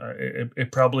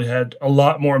 It probably had a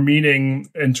lot more meaning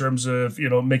in terms of,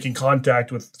 making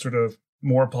contact with sort of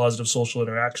more positive social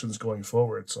interactions going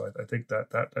forward. So I think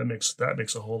that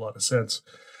makes a whole lot of sense.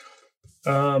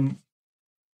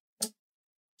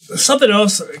 Something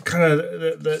else kind of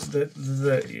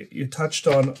that you touched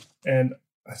on, and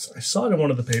I saw it in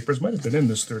one of the papers, might have been in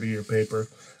this 30-year paper,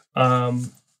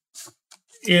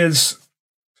 is,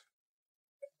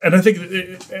 and I think,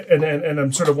 and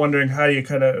I'm sort of wondering how you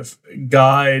kind of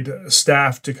guide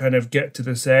staff to kind of get to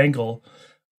this angle,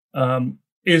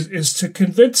 is to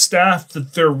convince staff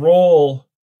that their role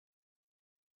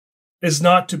is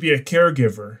not to be a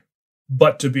caregiver,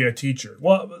 but to be a teacher.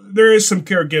 Well, there is some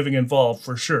caregiving involved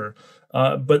for sure,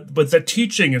 but the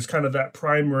teaching is kind of that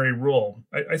primary role.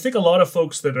 I think a lot of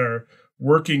folks that are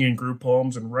working in group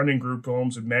homes and running group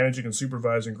homes and managing and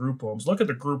supervising group homes look at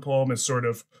the group home as sort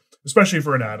of, especially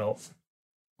for an adult.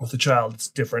 With a child, it's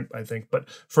different, I think, but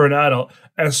for an adult,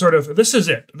 as sort of, this is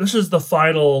it. This is the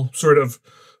final sort of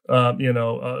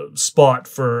spot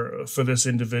for this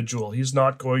individual. He's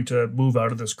not going to move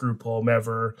out of this group home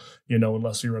ever,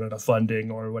 unless we run out of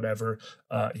funding or whatever.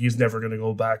 He's never going to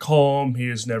go back home. He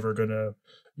is never going to,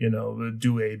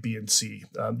 do A, B, and C.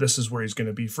 This is where he's going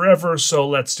to be forever. So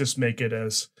let's just make it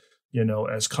as,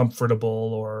 as comfortable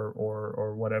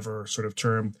or whatever sort of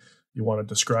term you want to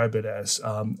describe it as,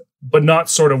 but not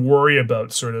sort of worry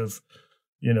about sort of,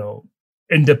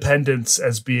 independence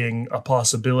as being a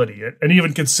possibility, and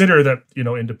even consider that,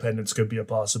 independence could be a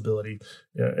possibility.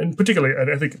 And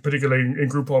I think particularly in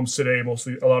group homes today,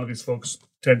 a lot of these folks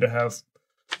tend to have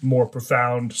more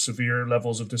profound, severe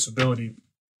levels of disability.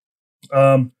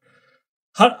 How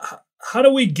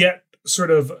do we get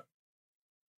sort of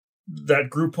that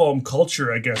group home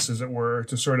culture, I guess, as it were,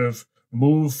 to sort of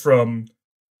move from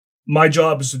my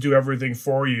job is to do everything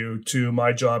for you to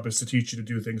my job is to teach you to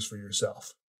do things for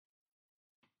yourself?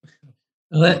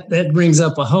 Well, that brings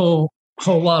up a whole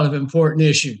lot of important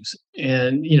issues.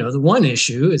 And, the one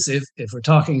issue is if we're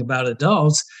talking about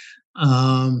adults,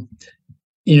 I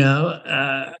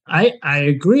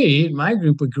agree, my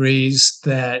group agrees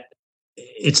that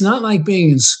it's not like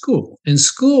being in school. In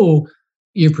school,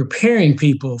 you're preparing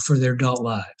people for their adult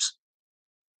lives.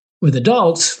 With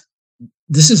adults,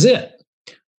 this is it.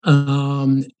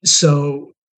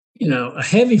 So, a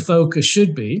heavy focus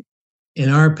should be, in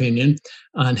our opinion,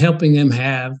 on helping them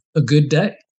have a good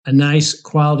day, a nice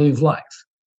quality of life.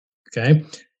 Okay.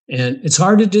 And it's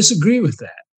hard to disagree with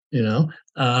that,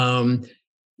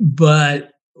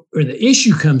 but where the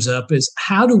issue comes up is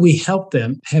how do we help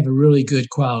them have a really good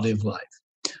quality of life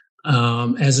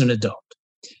as an adult?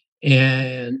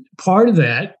 And part of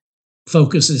that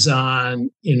focuses on,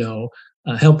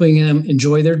 helping them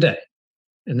enjoy their day.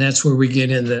 And that's where we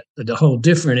get into the whole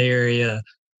different area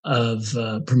of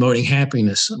promoting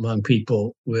happiness among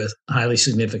people with highly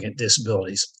significant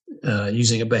disabilities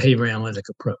using a behavior analytic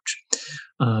approach.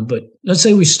 But let's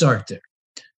say we start there.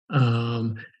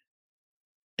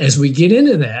 As we get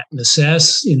into that and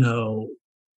assess,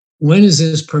 when is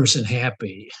this person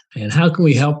happy and how can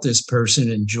we help this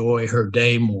person enjoy her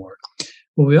day more?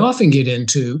 what we often get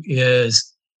into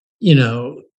is,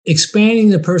 expanding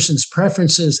the person's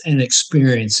preferences and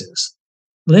experiences,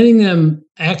 letting them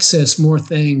access more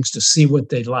things to see what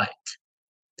they like.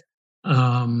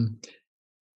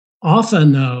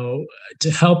 Often, though,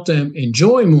 to help them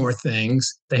enjoy more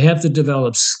things, they have to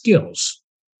develop skills.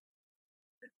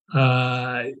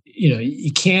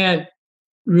 You can't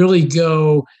really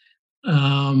go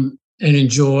and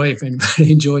enjoy, if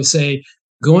anybody enjoys, say,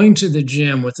 going to the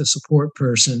gym with a support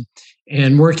person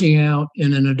and working out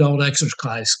in an adult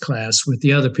exercise class with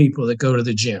the other people that go to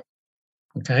the gym.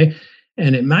 Okay.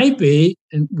 And it might be,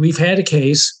 and we've had a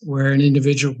case where an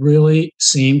individual really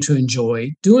seemed to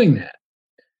enjoy doing that.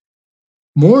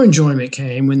 More enjoyment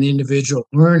came when the individual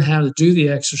learned how to do the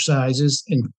exercises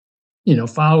and,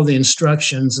 follow the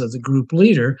instructions of the group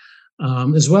leader,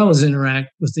 as well as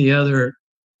interact with the other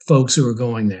folks who are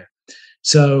going there.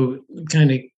 So kind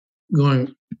of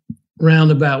going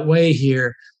roundabout way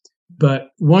here, but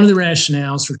one of the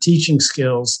rationales for teaching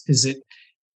skills is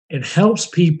it helps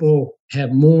people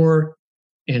have more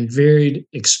and varied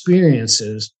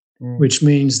experiences, which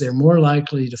means they're more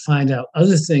likely to find out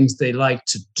other things they like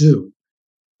to do.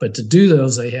 But to do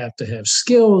those, they have to have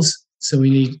skills. So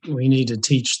we need to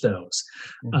teach those.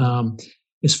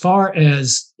 As far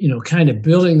as, kind of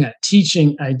building that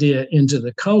teaching idea into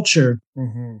the culture,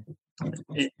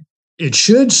 it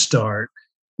should start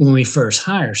when we first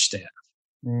hire staff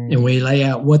and we lay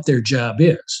out what their job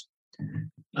is.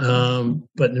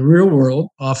 But in the real world,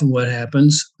 often what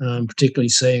happens, particularly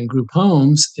say in group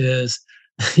homes, is,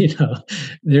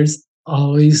 there's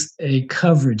always a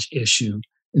coverage issue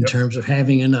in terms of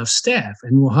having enough staff.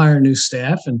 And we'll hire new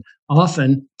staff, and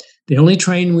often the only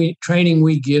training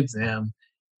we give them,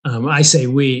 I say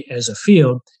we as a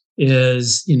field,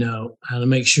 is, how to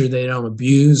make sure they don't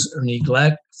abuse or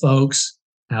neglect folks,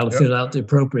 how to fill out the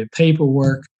appropriate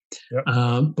paperwork.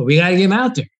 But we got to get them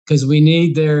out there because we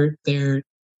need their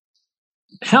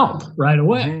help right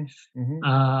away.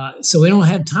 So we don't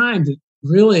have time to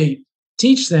really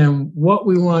teach them what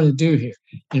we want to do here.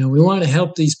 We want to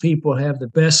help these people have the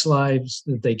best lives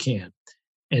that they can.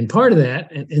 And part of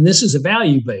that, and this is a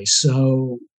value base,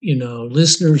 so,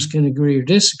 listeners can agree or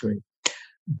disagree,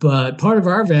 but part of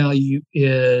our value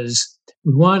is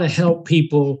we want to help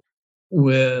people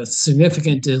with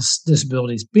significant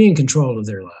disabilities be in control of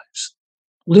their lives,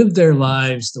 live their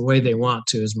lives the way they want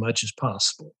to as much as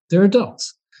possible. They're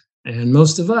adults, and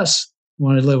most of us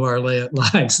want to live our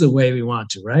lives the way we want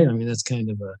to, right? I mean, that's kind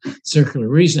of a circular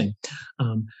reasoning.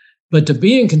 But to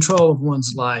be in control of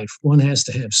one's life, one has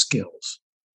to have skills.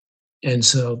 And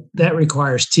so that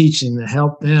requires teaching to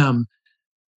help them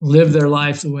live their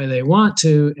life the way they want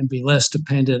to and be less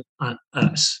dependent on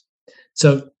us.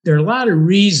 So there are a lot of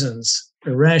reasons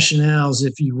or rationales,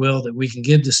 if you will, that we can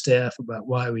give to staff about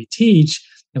why we teach,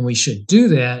 and we should do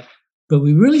that. But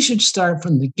we really should start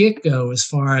from the get-go as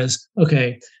far as,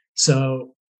 okay,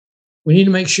 so we need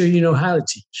to make sure you know how to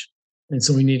teach. And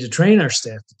so we need to train our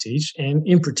staff to teach, and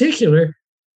in particular,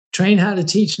 train how to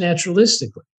teach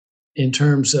naturalistically, in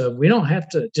terms of we don't have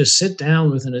to just sit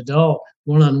down with an adult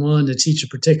one-on-one to teach a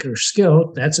particular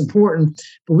skill. That's important,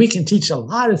 but we can teach a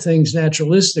lot of things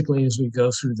naturalistically as we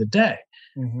go through the day.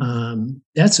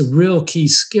 That's a real key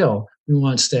skill we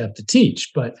want staff to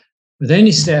teach. But with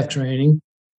any staff training,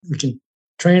 we can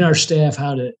train our staff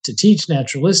how to teach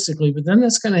naturalistically, but then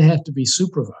that's going to have to be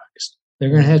supervised. They're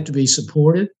going to have to be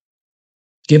supported,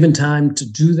 given time to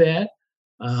do that.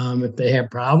 If they have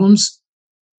problems,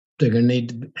 they're going to need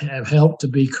to have help to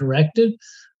be corrected.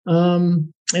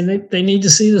 And they need to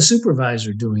see the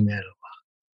supervisor doing that a lot.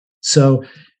 So,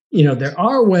 there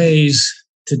are ways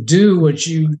to do what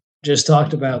you just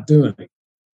talked about doing.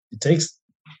 It takes,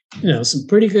 some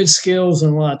pretty good skills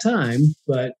and a lot of time,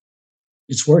 but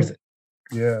it's worth it.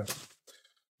 Yeah.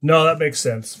 No, that makes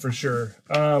sense for sure.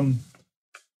 I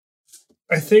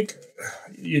think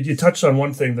you touched on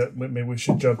one thing that maybe we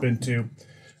should jump into.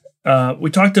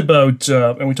 We talked about,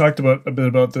 and we talked about a bit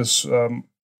about this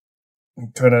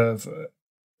kind of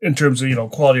in terms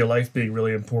of, quality of life being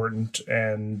really important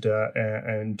and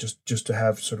just to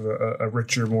have sort of a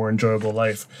richer, more enjoyable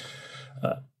life.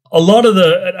 A lot of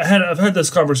I've had this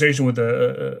conversation with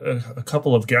a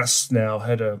couple of guests now.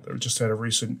 Just had a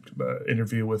recent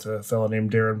interview with a fellow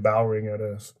named Darren Bowring out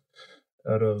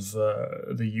of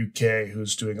the UK,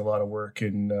 who's doing a lot of work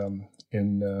in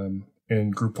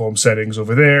group home settings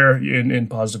over there, in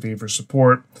positive behavior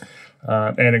support,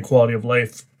 and in quality of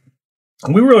life.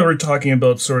 And we really were talking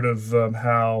about sort of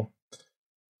how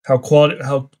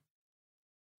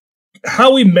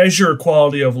we measure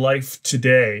quality of life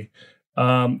today.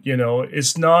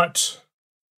 It's not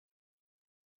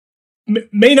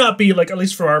may not be, like, at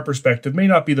least from our perspective, may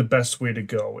not be the best way to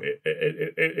go.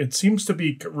 It seems to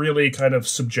be really kind of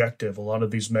subjective, a lot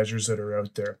of these measures that are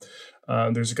out there.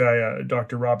 There's a guy,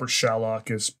 Dr. Robert Shallock,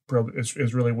 is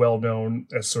really well known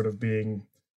as sort of being,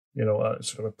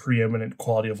 sort of a preeminent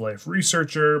quality of life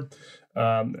researcher.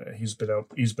 He's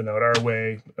been out our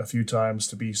way a few times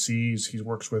to BC. He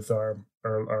works with our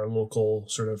local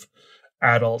sort of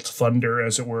adult funder,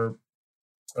 as it were,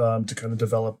 to kind of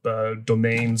develop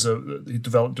domains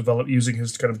develop using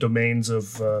his kind of domains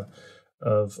of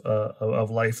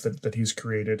life that he's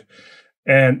created.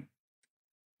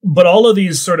 But all of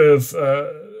these sort of a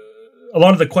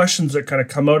lot of the questions that kind of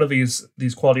come out of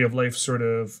these quality of life sort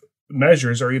of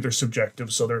measures are either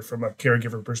subjective, so they're from a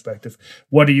caregiver perspective.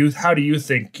 How do you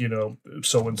think,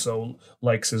 so and so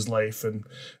likes his life, and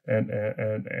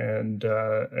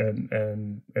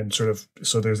sort of,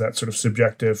 so there's that sort of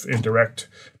subjective indirect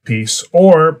piece,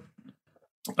 or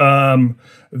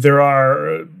there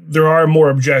are more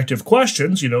objective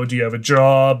questions. Do you have a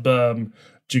job?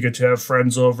 Do you get to have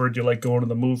friends over? Do you like going to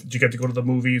the movie? Do you get to go to the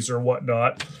movies or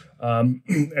whatnot?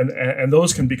 And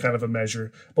those can be kind of a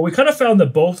measure. But we kind of found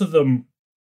that both of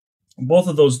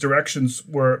those directions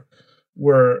were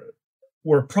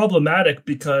problematic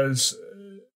because,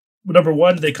 number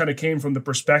one, they kind of came from the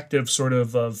perspective sort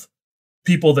of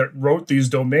people that wrote these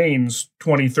domains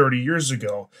 20, 30 years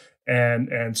ago.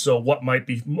 And so what might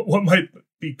be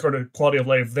kind of quality of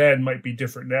life then might be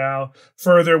different now.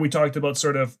 Further, we talked about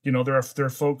sort of, there are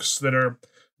folks that are,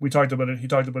 he talked about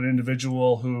an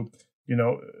individual who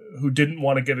didn't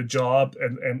want to get a job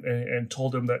and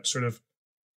told him that sort of,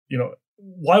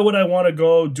 why would I want to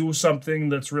go do something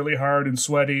that's really hard and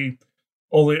sweaty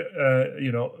only,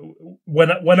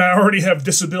 when I already have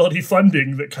disability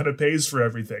funding that kind of pays for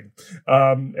everything,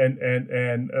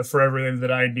 and for everything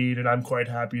that I need, and I'm quite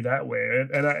happy that way.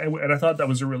 And I thought that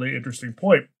was a really interesting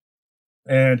point.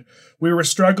 And we were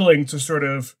struggling to sort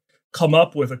of come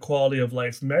up with a quality of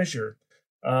life measure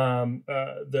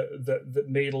that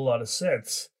made a lot of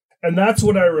sense. And that's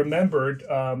what I remembered,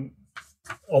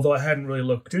 although I hadn't really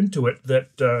looked into it,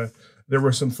 that there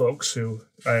were some folks who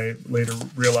I later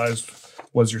realized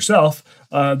was yourself,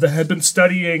 that had been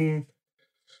studying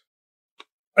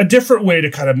a different way to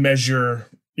kind of measure,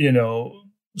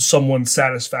 someone's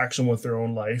satisfaction with their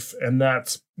own life. And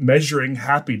that's measuring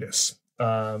happiness,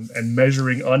 and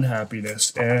measuring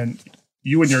unhappiness. And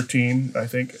you and your team, I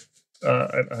think,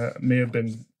 may have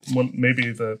been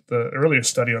maybe the earliest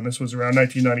study on this was around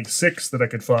 1996 that I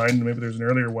could find. Maybe there's an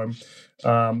earlier one,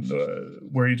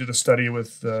 where you did a study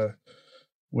with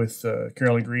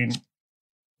Carolyn Green,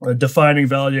 defining,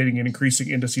 validating, and increasing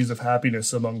indices of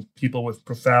happiness among people with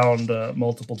profound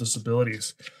multiple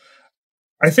disabilities.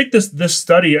 I think this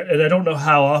study, and I don't know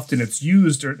how often it's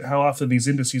used or how often these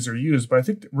indices are used, but I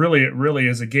think it really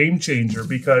is a game changer,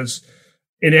 because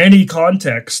in any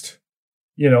context,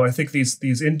 I think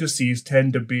these indices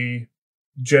tend to be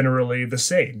generally the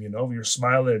same. You're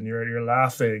smiling, you're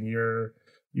laughing, you're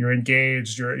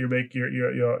engaged,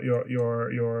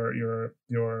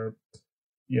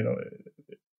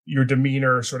 your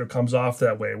demeanor sort of comes off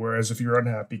that way. Whereas if you're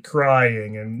unhappy,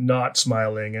 crying and not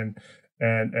smiling and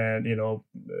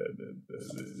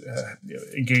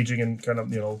engaging in kind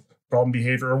of, problem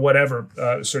behavior or whatever,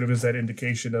 sort of is that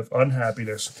indication of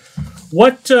unhappiness.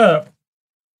 What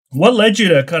led you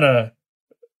to kind of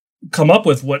come up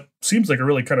with what seems like a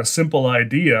really kind of simple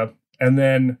idea, and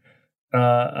then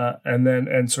how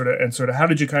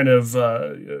did you kind of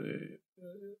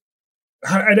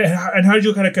how did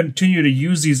you kind of continue to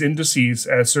use these indices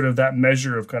as sort of that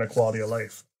measure of kind of quality of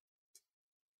life?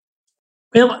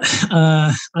 Well,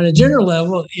 on a general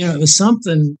level, it was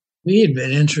something we had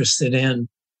been interested in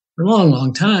for a long,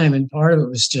 long time, and part of it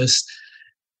was just,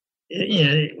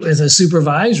 with a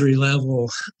supervisory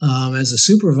level, as a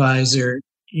supervisor,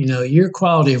 your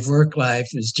quality of work life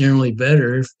is generally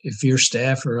better if your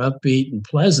staff are upbeat and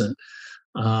pleasant.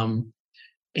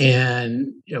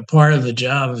 And part of the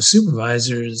job of a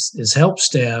supervisor is help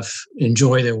staff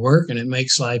enjoy their work, and it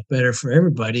makes life better for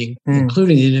everybody,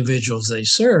 including the individuals they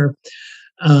serve.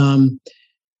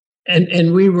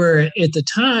 And we were at the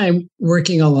time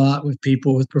working a lot with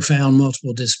people with profound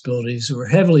multiple disabilities who were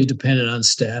heavily dependent on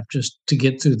staff just to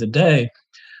get through the day.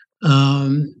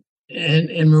 And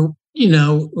we're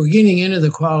getting into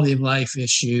the quality of life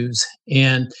issues,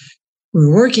 and we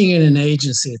were working in an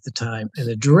agency at the time, and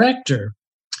the director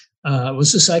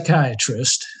was a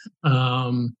psychiatrist,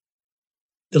 the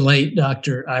late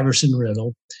Dr. Iverson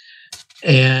Riddle,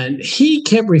 and he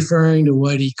kept referring to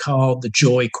what he called the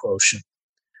joy quotient.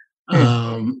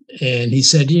 And he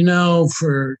said,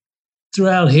 for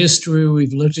throughout history,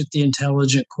 we've looked at the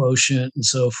intelligent quotient and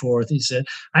so forth. He said,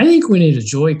 I think we need a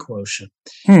joy quotient.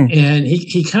 And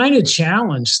he kind of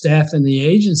challenged staff in the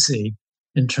agency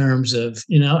in terms of,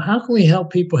 how can we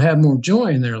help people have more joy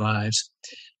in their lives?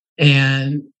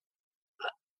 And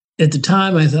at the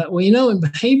time, I thought, well, in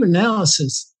behavior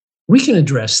analysis, we can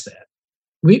address that.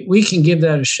 We can give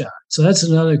that a shot. So that's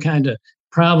another kind of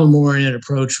problem-oriented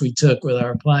approach we took with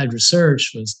our applied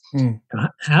research was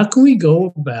how can we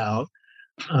go about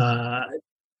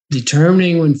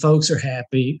determining when folks are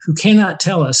happy who cannot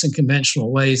tell us in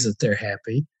conventional ways that they're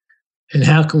happy, and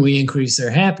how can we increase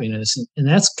their happiness? And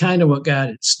that's kind of what got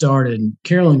it started. And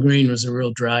Carolyn Green was a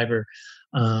real driver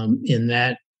in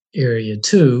that area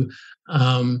too.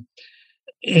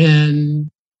 And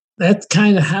that's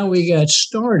kind of how we got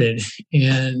started.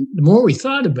 And the more we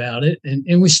thought about it,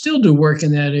 and we still do work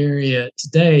in that area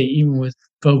today, even with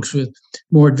folks with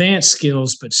more advanced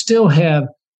skills, but still have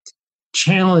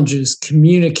challenges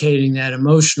communicating that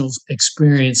emotional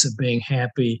experience of being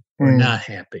happy or not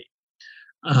happy.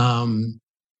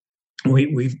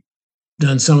 We've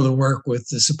done some of the work with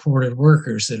the supported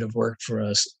workers that have worked for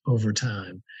us over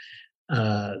time.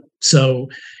 So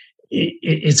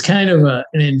it's kind of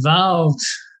an involved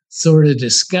sort of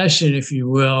discussion, if you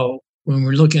will, when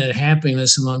we're looking at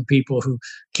happiness among people who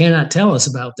cannot tell us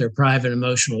about their private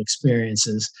emotional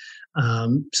experiences.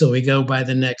 So we go by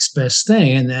the next best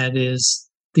thing, and that is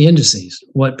the indices,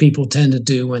 what people tend to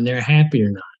do when they're happy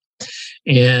or not.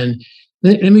 And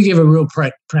let me give a real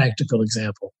practical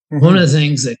example. One of the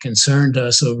things that concerned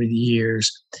us over the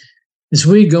years is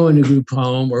we'd go into a group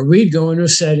home or we'd go into a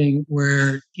setting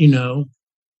where,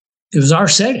 it was our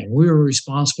setting. We were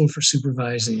responsible for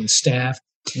supervising the staff.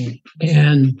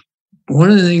 And one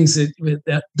of the things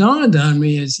that dawned on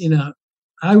me is,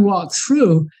 I walk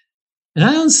through and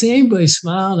I don't see anybody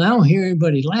smiling. I don't hear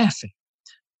anybody laughing.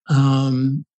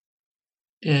 And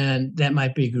that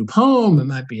might be a group home. It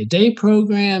might be a day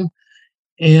program.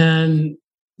 And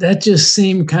that just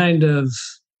seemed kind of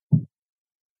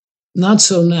not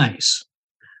so nice.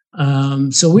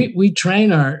 So we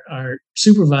train our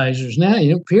supervisors now,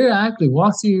 periodically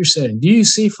walk through your setting. Do you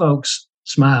see folks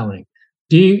smiling?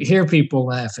 Do you hear people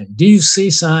laughing? Do you see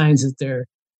signs that they're,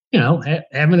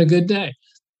 having a good day?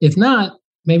 If not,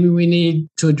 maybe we need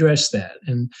to address that.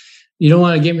 And you don't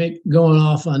want to get me going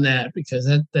off on that, because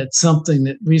that's something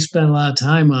that we spend a lot of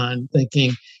time on,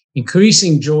 thinking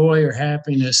increasing joy or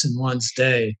happiness in one's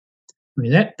day. I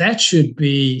mean, that should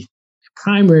be a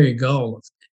primary goal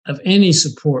of any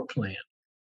support plan.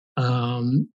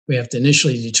 We have to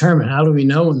initially determine, how do we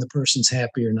know when the person's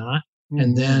happy or not,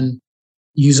 and then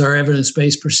use our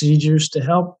evidence-based procedures to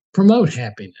help promote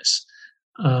happiness.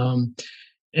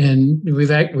 And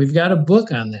we've got a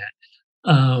book on that.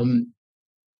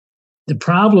 The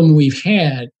problem we've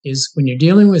had is when you're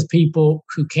dealing with people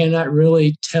who cannot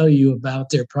really tell you about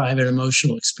their private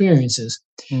emotional experiences,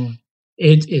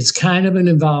 it's kind of an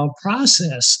involved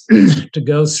process to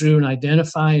go through and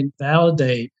identify and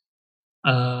validate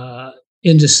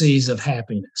indices of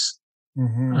happiness.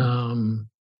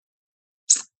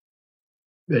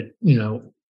 But,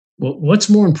 what's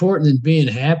more important than being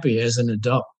happy as an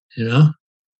adult,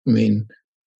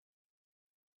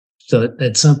 so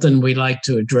that's something we like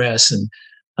to address. And,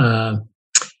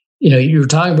 you were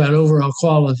talking about overall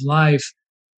quality of life,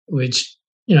 which,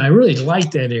 I really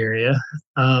like that area,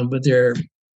 but there are,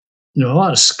 a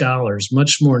lot of scholars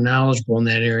much more knowledgeable in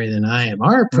that area than I am.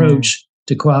 Our approach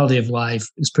to quality of life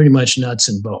is pretty much nuts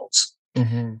and bolts.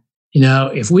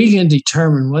 If we can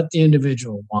determine what the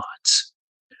individual wants,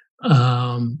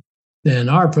 then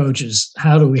our approach is,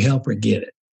 how do we help her get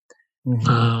it?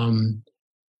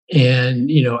 And,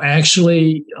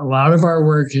 actually, a lot of our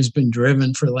work has been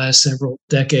driven for the last several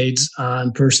decades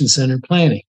on person-centered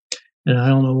planning. And I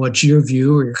don't know what your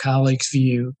view or your colleagues'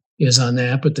 view is on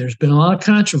that, but there's been a lot of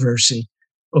controversy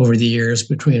over the years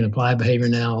between applied behavior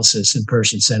analysis and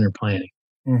person-centered planning.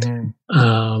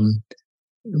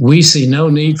 We see no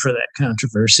need for that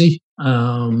controversy,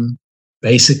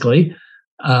 basically.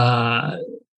 And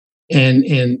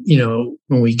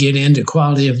when we get into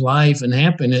quality of life and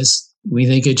happiness, we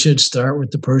think it should start with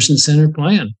the person-centered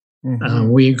plan.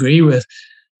 We agree with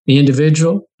the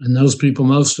individual, and those people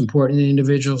most important in the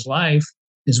individual's life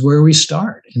is where we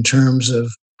start in terms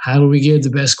of how do we give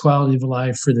the best quality of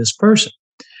life for this person.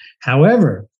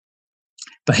 However,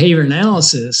 behavior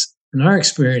analysis, in our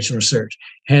experience and research,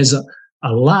 has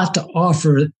a lot to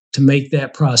offer to make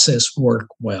that process work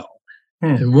well.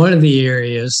 And one of the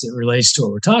areas that relates to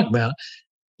what we're talking about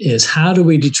is, how do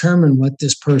we determine what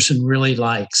this person really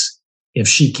likes if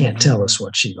she can't tell us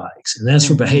what she likes? And that's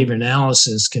where behavior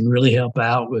analysis can really help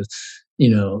out with,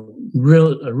 a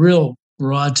real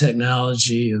broad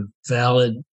technology of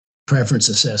valid preference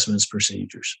assessments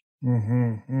procedures.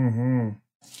 Mm-hmm, mm-hmm.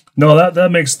 No,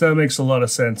 that makes a lot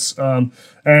of sense.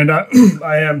 And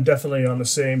I am definitely on the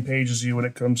same page as you when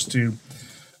it comes to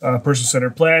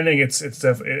person-centered planning.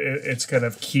 It's kind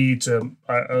of key to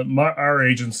our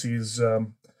agency's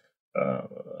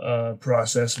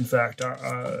process. In fact,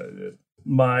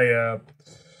 my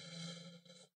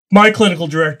clinical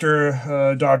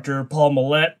director, Dr. Paul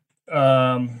Millett,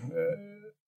 kind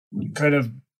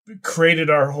of created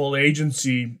our whole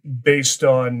agency based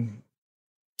on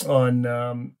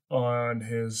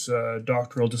his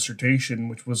doctoral dissertation,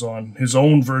 which was on his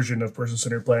own version of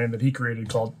person-centered planning that he created,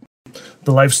 called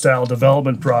the lifestyle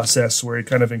development process, where he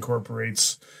kind of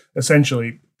incorporates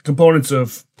essentially components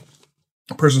of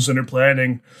person-centered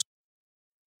planning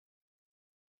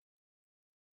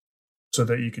so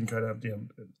that you can kind of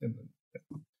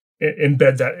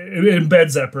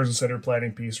embeds that person-centered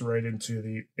planning piece right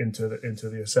into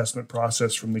the assessment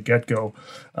process from the get-go.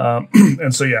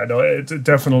 And so it's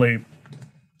definitely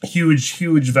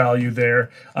huge value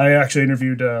there. I actually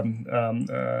interviewed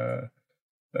Dr.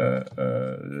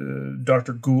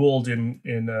 Gould in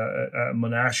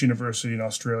Monash University in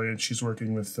Australia, and she's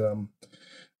working with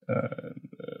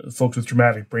folks with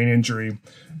traumatic brain injury,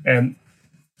 and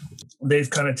they've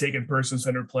kind of taken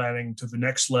person-centered planning to the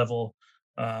next level.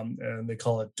 And they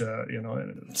call it,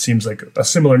 it seems like a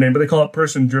similar name, but they call it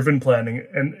person-driven planning.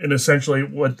 And essentially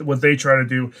what they try to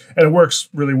do, and it works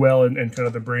really well in kind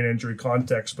of the brain injury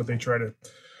context, but they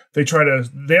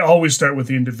always start with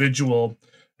the individual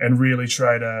and really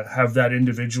try to have that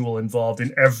individual involved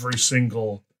in every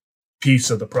single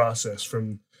piece of the process,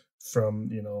 from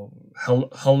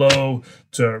hello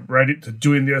to writing, to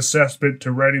doing the assessment,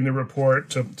 to writing the report,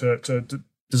 to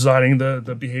designing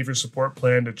the behavior support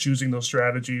plan, to choosing those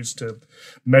strategies, to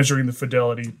measuring the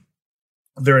fidelity.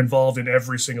 They're involved in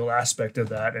every single aspect of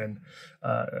that, and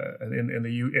in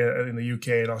the UK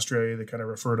and Australia, they kind of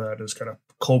refer to that as kind of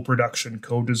co-production,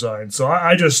 co-design. So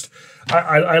I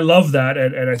love that,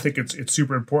 and I think it's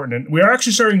super important. And we are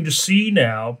actually starting to see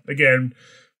now, again,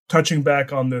 touching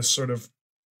back on this sort of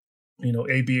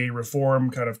ABA reform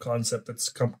kind of concept that's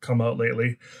come out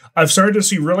lately. I've started to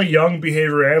see really young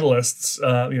behavior analysts,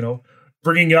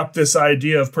 bringing up this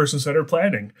idea of person-centered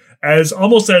planning as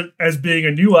almost as being a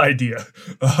new idea,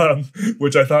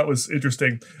 which I thought was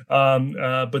interesting.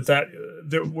 But I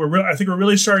think we're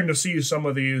really starting to see some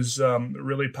of these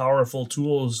really powerful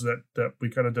tools that we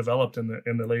kind of developed in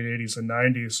the late 80s and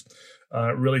 90s,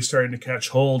 really starting to catch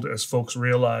hold as folks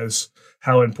realize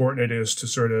how important it is to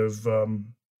sort of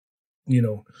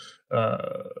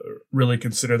really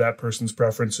consider that person's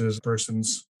preferences,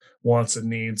 person's wants and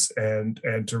needs, and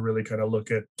to really kind of look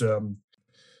at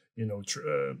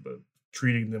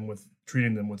treating them with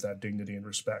that dignity and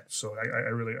respect. So I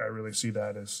really see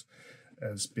that as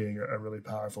being a really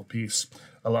powerful piece.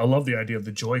 I love the idea of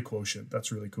the joy quotient.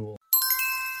 That's really cool.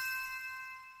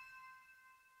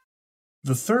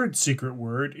 The third secret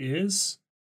word is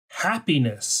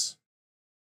happiness.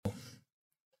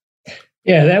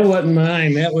 Yeah, that wasn't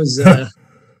mine. That was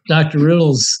Dr.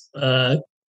 Riddle's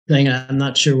thing. I'm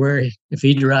not sure if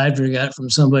he derived or got it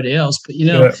from somebody else. But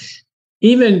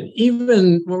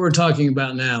even what we're talking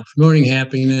about now, promoting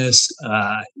happiness,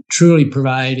 truly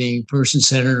providing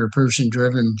person-centered or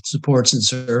person-driven supports and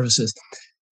services,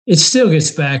 it still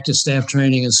gets back to staff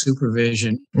training and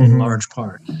supervision in large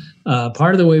part.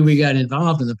 Part of the way we got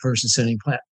involved in the person-centered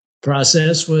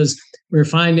process was we're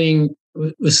finding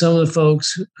with some of the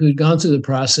folks who'd gone through the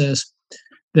process,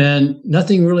 then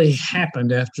nothing really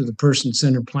happened after the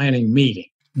person-centered planning meeting.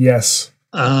 Yes.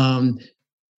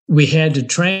 We had to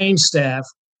train staff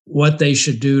what they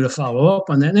should do to follow up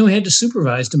on that. And then we had to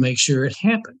supervise to make sure it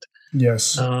happened.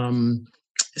 Yes.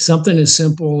 Something as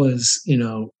simple as,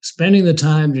 spending the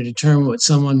time to determine what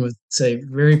someone with, say,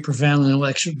 very profound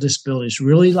intellectual disabilities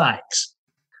really likes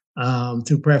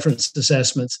through preference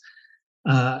assessments.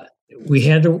 We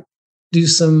had to do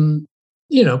some,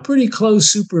 pretty close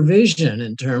supervision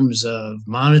in terms of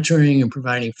monitoring and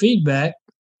providing feedback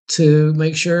to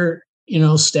make sure,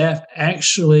 staff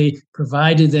actually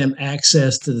provided them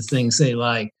access to the things they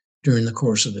like during the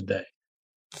course of the day.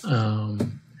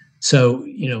 So,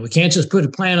 we can't just put a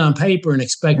plan on paper and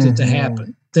expect it to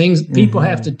happen. People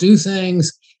have to do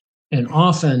things, and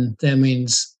often that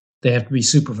means they have to be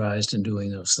supervised in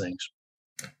doing those things.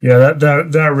 Yeah,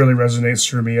 that really resonates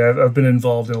for me. I've been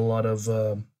involved in a lot of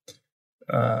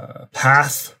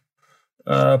PATH,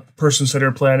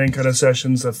 person-centered planning kind of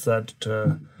sessions. That's that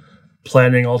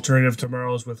planning alternative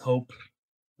tomorrows with hope.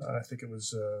 I think it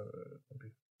was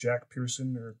Jack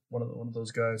Pearson or one of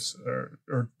those guys, or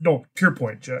no,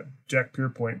 Pierpoint, Jack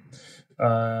Pierpoint.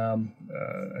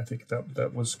 I think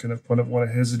that was kind of one of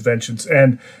his inventions,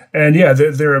 and yeah,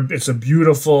 it's a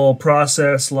beautiful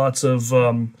process. Lots of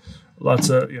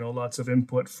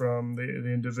input from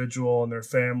the individual and their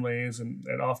families, and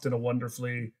often a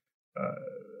wonderful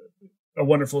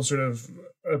sort of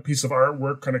a piece of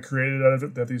artwork kind of created out of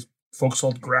it, that these folks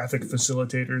called graphic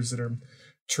facilitators that are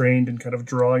trained in kind of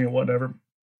drawing and whatever.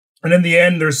 And in the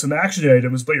end, there's some action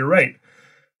items, but you're right.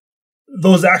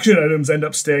 Those action items end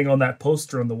up staying on that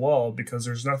poster on the wall because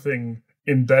there's nothing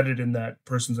embedded in that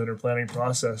person-centered planning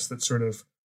process that sort of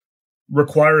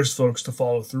requires folks to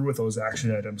follow through with those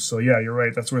action items. So yeah, you're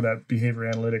right. That's where that behavior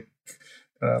analytic,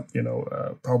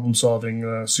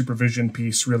 problem-solving supervision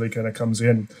piece really kind of comes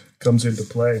into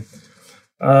play.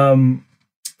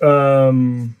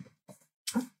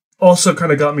 Also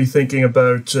kind of got me thinking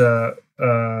about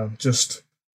just,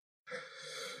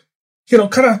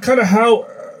 kind of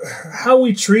how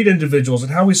we treat individuals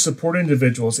and how we support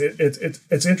individuals.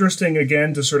 It's interesting,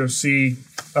 again, to sort of see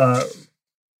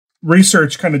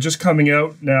research kind of just coming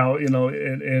out now, in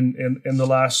the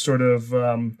last sort of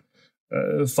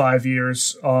 5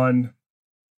 years on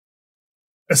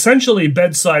essentially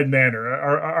bedside manner,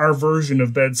 our version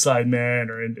of bedside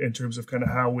manner in terms of kind of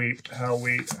how we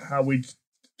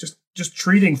just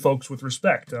treating folks with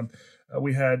respect.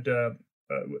 We had a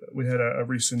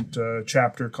recent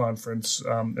chapter conference,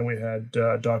 and we had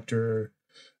Dr.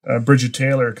 Bridget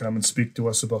Taylor come and speak to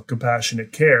us about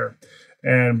compassionate care,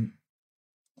 and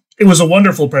it was a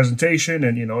wonderful presentation.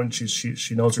 And and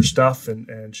she knows her stuff,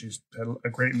 and she's had a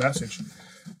great message.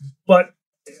 But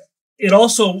it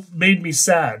also made me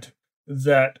sad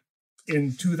that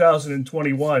in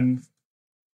 2021,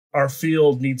 our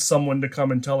field needs someone to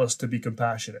come and tell us to be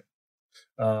compassionate.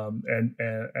 And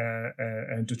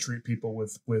to treat people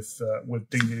with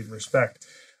dignity and respect.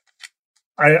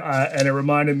 And it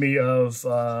reminded me of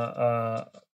an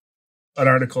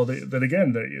article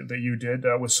that you did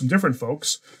with some different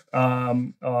folks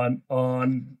on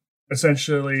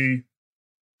essentially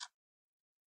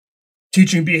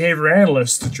teaching behavior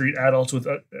analysts to treat adults with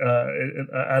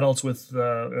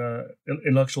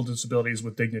intellectual disabilities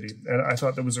with dignity. And I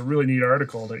thought that was a really neat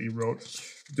article that you wrote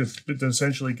that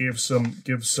essentially gave some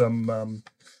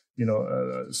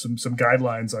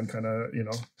guidelines on kind of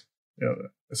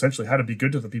essentially how to be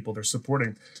good to the people they're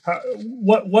supporting.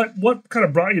 What kind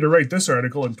of brought you to write this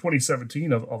article in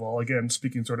 2017 of all? Again,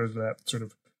 speaking sort of that sort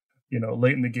of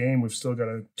late in the game, we've still got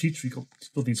to teach people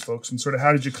these folks, and sort of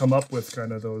how did you come up with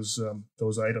kind of those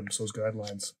items, those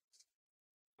guidelines?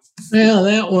 Well,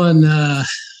 that one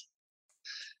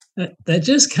that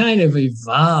just kind of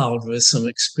evolved with some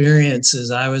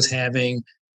experiences I was having,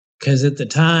 because at the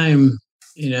time,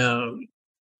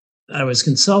 I was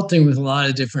consulting with a lot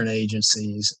of different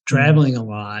agencies, traveling a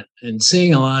lot, and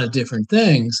seeing a lot of different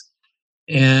things,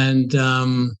 and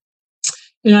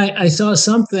I saw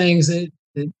some things that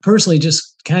personally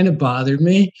just kind of bothered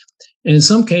me. And in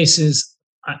some cases,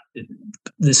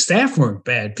 the staff weren't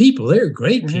bad people. They were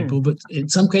great people, but in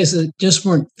some cases just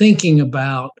weren't thinking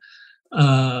about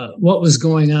what was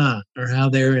going on or how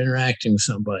they were interacting with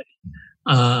somebody.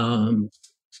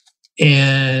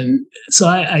 And so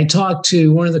I talked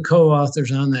to one of the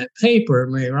co-authors on that paper,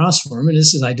 Mary Rossform, and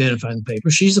this is identified in the paper.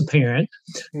 She's a parent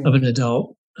of an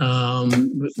adult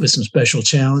with some special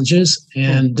challenges.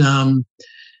 And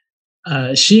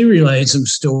she relayed some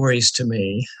stories to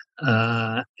me,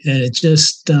 and it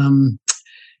just felt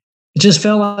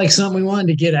like something we wanted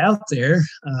to get out there.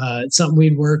 It's something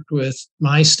we'd worked with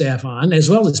my staff on, as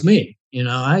well as me.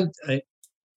 I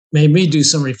made me do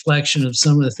some reflection of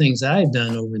some of the things I've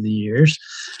done over the years.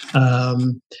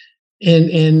 And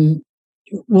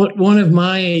what one of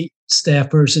my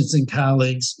staff persons and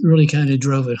colleagues really kind of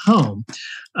drove it home,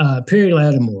 Perry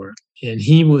Lattimore, and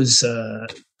he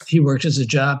worked as a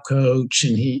job coach,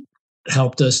 and he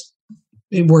helped us.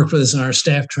 He worked with us in our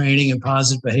staff training and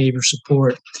positive behavior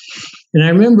support. And I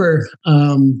remember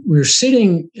we were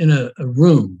sitting in a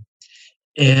room,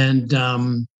 and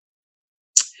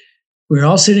we were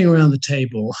all sitting around the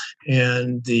table,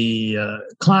 and the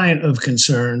client of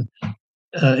concern,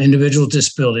 individual with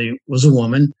disability, was a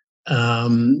woman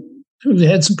who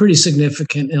had some pretty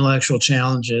significant intellectual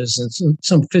challenges and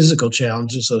some physical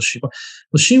challenges. So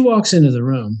she walks into the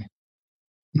room,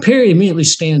 and Perry immediately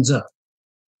stands up.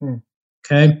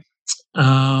 Okay.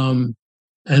 And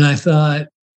I thought,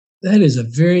 that is a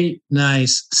very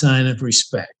nice sign of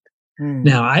respect.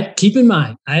 Now, keep in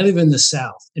mind, I live in the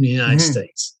South in the United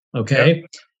States. Okay. Yep.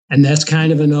 And that's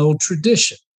kind of an old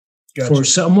tradition. Gotcha. For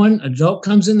someone, adult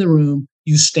comes in the room,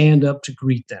 you stand up to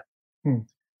greet them.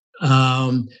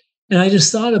 And I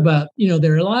just thought about,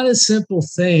 there are a lot of simple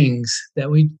things that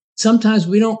sometimes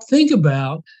we don't think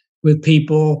about with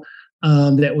people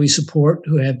that we support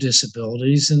who have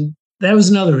disabilities. And that was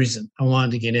another reason I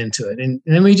wanted to get into it. And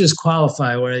let me just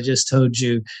qualify what I just told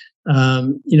you.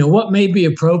 What may be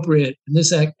appropriate, and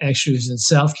this actually is in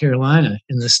South Carolina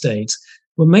in the States,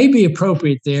 what may be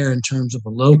appropriate there in terms of a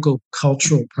local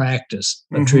cultural practice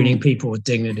of treating people with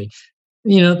dignity.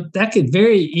 That could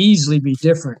very easily be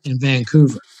different in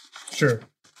Vancouver. Sure.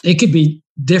 It could be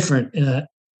different in a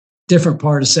different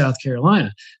part of South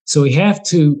Carolina. So we have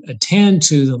to attend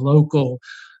to the local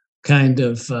kind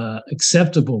of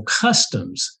acceptable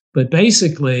customs. But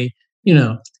basically,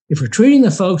 if we're treating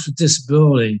the folks with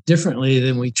disability differently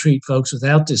than we treat folks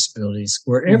without disabilities,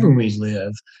 wherever we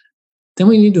live, then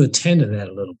we need to attend to that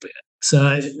a little bit.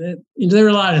 So there are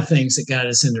a lot of things that got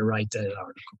us in to write that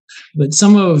article, but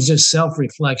some of it was just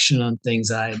self-reflection on things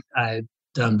I'd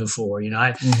done before.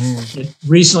 I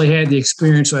recently had the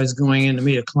experience where I was going in to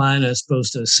meet a client I was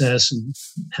supposed to assess and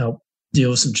help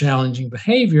deal with some challenging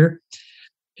behavior.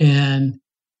 And,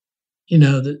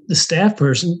 the staff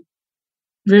person,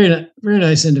 very, very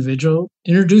nice individual,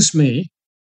 introduced me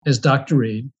as Dr.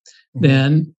 Reid,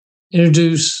 then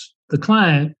introduced the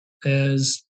client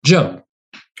as Joe.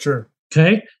 Sure.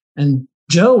 Okay. And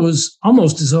Joe was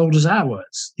almost as old as I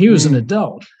was. He was an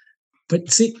adult.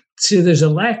 But see, there's a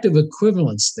lack of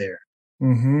equivalence there.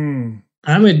 I'm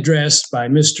addressed by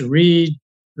Mr. Reid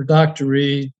or Dr.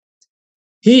 Reid.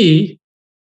 He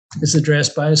is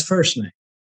addressed by his first name.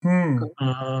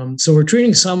 So we're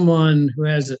treating someone who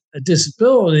has a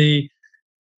disability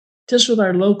just with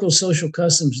our local social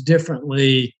customs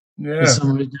differently than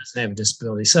someone who doesn't have a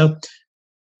disability. So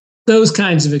those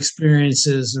kinds of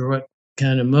experiences are what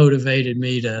kind of motivated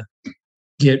me to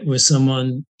get with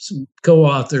some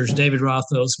co-authors, David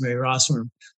Rothos, Mary Rossman,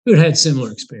 who had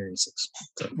similar experiences.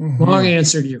 So, long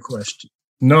answer to your question.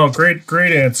 No, great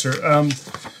answer.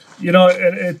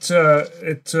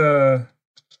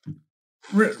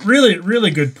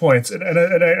 Really good points, and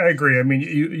I agree. I mean,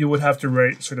 you would have to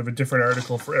write sort of a different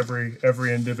article for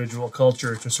every individual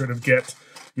culture to sort of get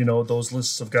those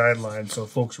lists of guidelines. So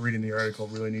folks reading the article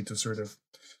really need to sort of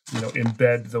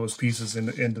embed those pieces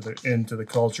into the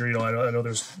culture. I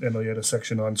know you had a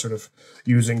section on sort of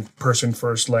using person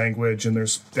first language, and there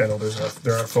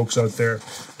are folks out there,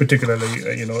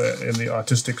 particularly in the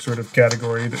autistic sort of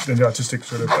category, in the autistic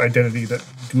sort of identity that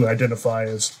do identify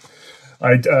as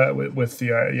with the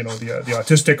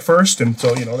autistic first, and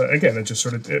so again it just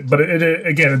sort of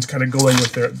it's kind of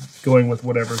going with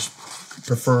whatever's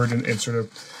preferred in sort of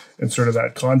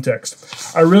that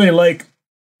context. I really like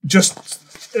just.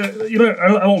 I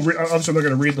won't. Obviously, I'm not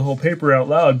going to read the whole paper out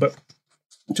loud, but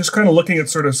just kind of looking at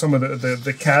sort of some of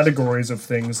the categories of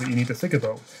things that you need to think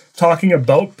about. Talking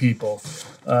about people,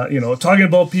 talking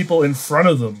about people in front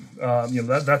of them.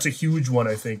 That's a huge one,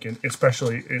 I think, and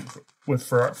especially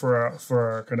for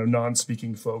our kind of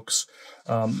non-speaking folks.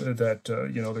 That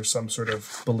there's some sort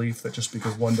of belief that just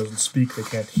because one doesn't speak, they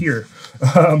can't hear.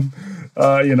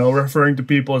 Referring to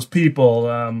people as people.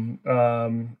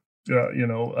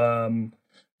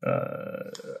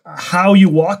 How you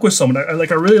walk with someone. I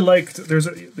really liked. There's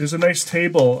a nice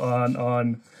table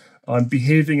on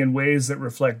behaving in ways that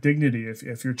reflect dignity.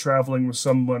 If you're traveling with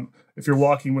someone, if you're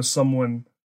walking with someone,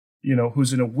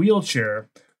 who's in a wheelchair,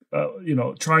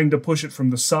 trying to push it from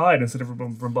the side instead of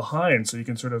from behind, so you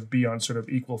can sort of be on sort of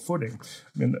equal footing.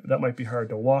 I mean, that might be hard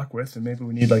to walk with, and maybe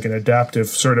we need like an adaptive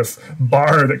sort of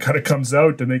bar that kind of comes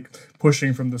out to make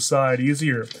pushing from the side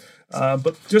easier.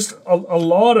 But just a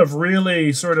lot of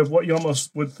really sort of what you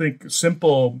almost would think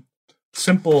simple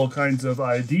kinds of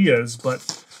ideas,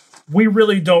 but we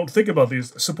really don't think about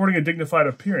these. Supporting a dignified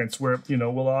appearance, where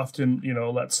we'll often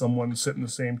let someone sit in the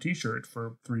same T-shirt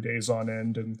for 3 days on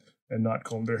end and not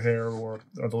comb their hair or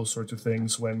those sorts of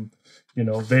things when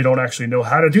they don't actually know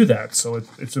how to do that. So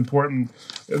it's important.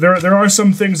 There are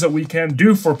some things that we can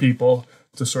do for people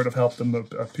to sort of help them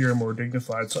appear more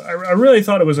dignified. So I really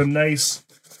thought it was a nice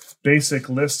basic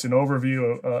list and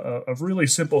overview of really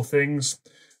simple things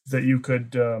that you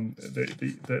could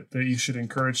that you should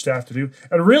encourage staff to do,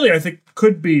 and really I think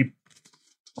could be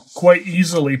quite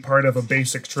easily part of a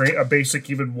basic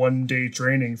even 1 day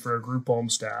training for a group home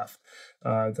staff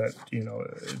that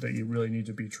you really need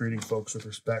to be treating folks with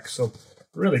respect. So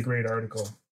really great article.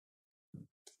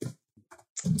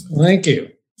 Thank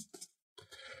you.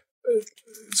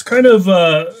 It's kind of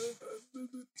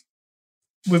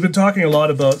we've been talking a lot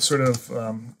about sort of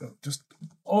just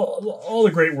all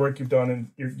the great work you've done and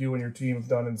you and your team have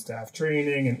done in staff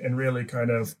training and really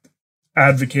kind of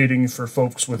advocating for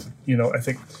folks with, I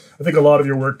think a lot of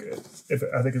your work,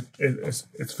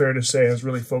 it's fair to say, has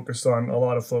really focused on a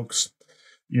lot of folks,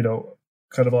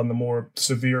 kind of on the more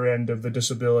severe end of the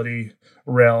disability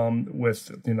realm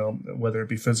with, whether it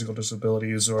be physical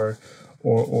disabilities or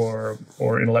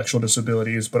intellectual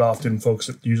disabilities, but often folks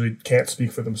that usually can't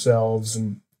speak for themselves.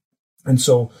 And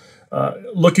so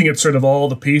looking at sort of all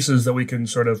the pieces that we can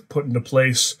sort of put into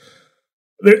place,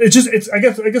 I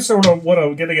guess what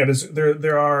I'm getting at is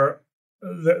there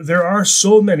are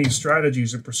so many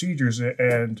strategies and procedures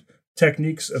and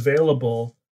techniques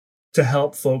available to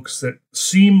help folks that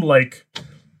seem like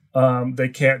they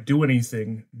can't do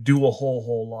anything, do a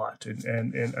whole lot.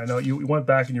 And I know you went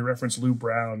back and you referenced Lou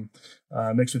Brown.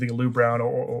 Makes me think of Lou Brown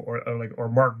or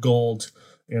Mark Gold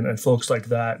and folks like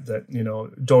that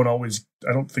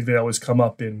I don't think they always come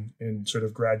up in sort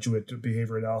of graduate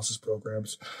behavior analysis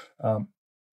programs.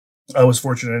 I was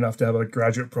fortunate enough to have a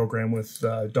graduate program with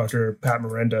Dr. Pat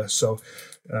Miranda. So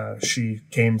she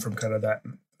came from that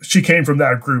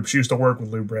group. She used to work with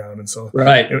Lou Brown. And so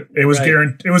it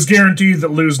was guaranteed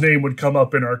that Lou's name would come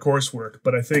up in our coursework.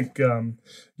 But I think,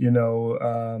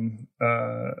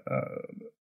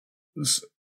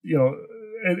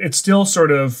 it's still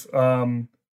sort of,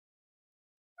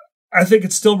 I think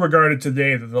it's still regarded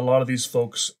today that a lot of these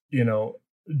folks,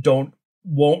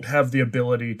 won't have the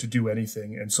ability to do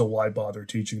anything, and so why bother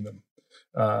teaching them?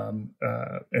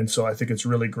 And so I think it's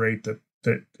really great that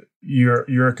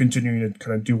you're continuing to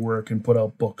kind of do work and put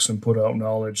out books and put out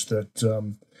knowledge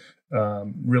that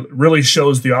really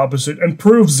shows the opposite and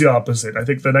proves the opposite. I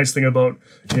think the nice thing about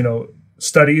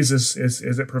studies is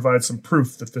it provides some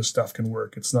proof that this stuff can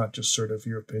work. It's not just sort of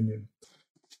your opinion.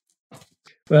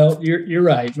 Well, you're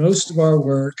right. Most of our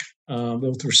work,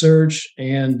 both research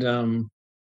and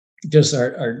just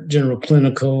our general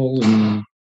clinical and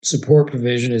support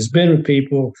provision, has been with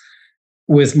people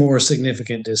with more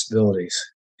significant disabilities.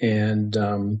 And,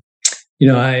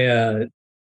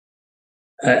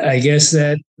 I guess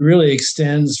that really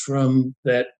extends from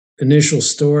that initial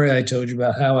story I told you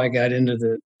about how I got into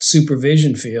the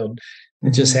supervision field.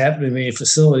 It just happened to be a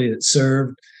facility that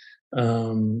served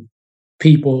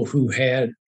people who had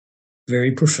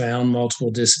very profound multiple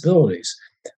disabilities.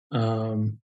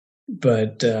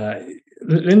 But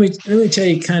let me tell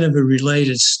you kind of a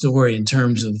related story in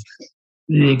terms of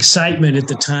the excitement at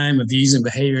the time of using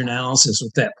behavior analysis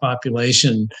with that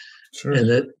population, sure, and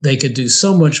that they could do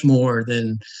so much more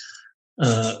than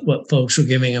what folks were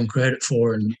giving them credit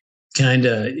for. And kind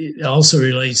of it also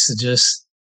relates to just,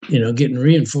 getting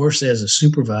reinforced as a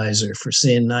supervisor for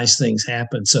seeing nice things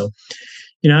happen. So,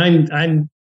 I'm a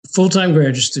full-time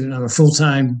graduate student. I'm a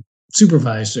full-time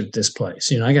supervisor at this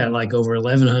place. I got like over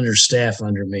 1,100 staff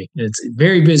under me. It's a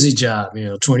very busy job,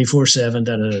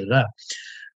 24/7,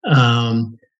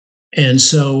 and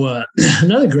so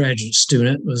another graduate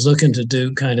student was looking to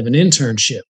do kind of an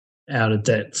internship out at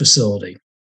that facility,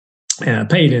 a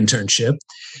paid internship.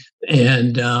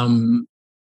 And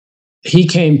he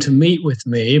came to meet with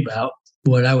me about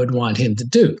what I would want him to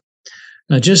do.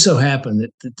 Now, it just so happened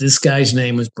that this guy's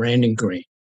name was Brandon Green.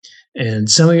 And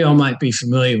some of y'all might be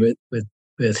familiar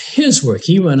with his work.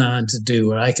 He went on to do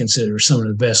what I consider some of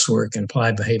the best work in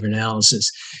applied behavior analysis.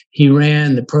 He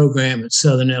ran the program at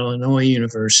Southern Illinois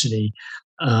University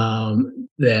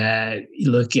that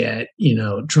look at,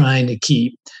 trying to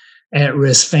keep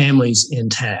at-risk families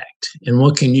intact. And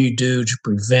what can you do to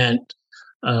prevent,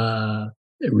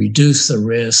 reduce the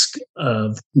risk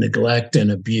of neglect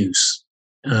and abuse?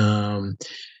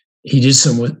 He did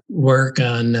some work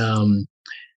on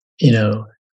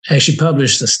actually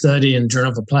published a study in the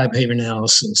Journal of Applied Behavior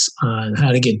Analysis on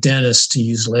how to get dentists to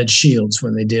use lead shields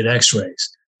when they did x-rays.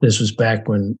 This was back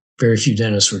when very few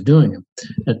dentists were doing them.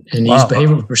 And these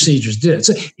behavioral procedures did.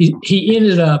 So he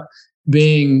ended up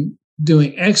doing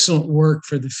excellent work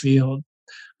for the field.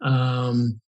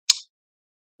 And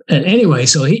anyway,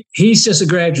 so he's just a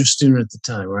graduate student at the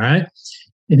time, right?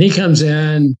 And he comes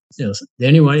in,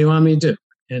 Danny, what do you want me to do?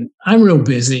 And I'm real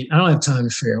busy. I don't have time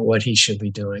to figure out what he should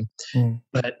be doing.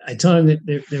 But I told him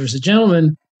that there was a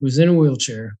gentleman who was in a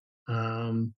wheelchair,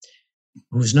 who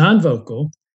was non-vocal,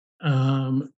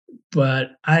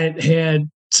 but I had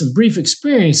some brief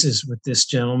experiences with this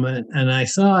gentleman, and I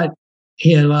thought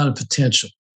he had a lot of potential.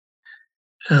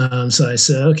 So I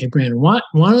said, okay, Brandon, why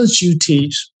don't you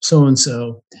teach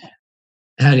so-and-so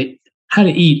how to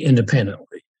eat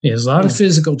independently? He has a lot of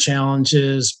physical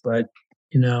challenges, but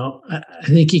I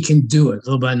think he can do it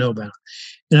little by little.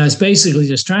 And I was basically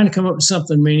just trying to come up with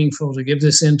something meaningful to give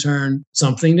this intern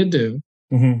something to do.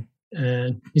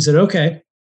 And he said, okay.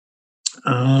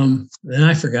 Then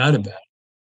I forgot about it.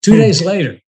 2 days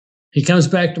later, He comes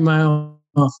back to my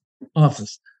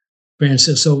office. Brandon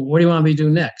says, "So what do you want me to do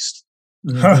next?"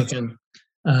 And I'm thinking,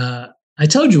 I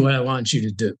told you what I want you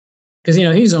to do. Because,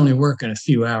 he's only working a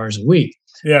few hours a week.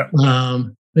 Yeah.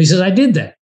 But he says, I did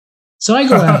that. So I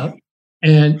go out,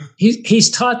 and he's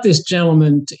taught this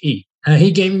gentleman to eat.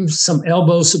 He gave him some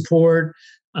elbow support,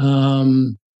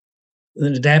 an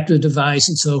adaptive device,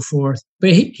 and so forth.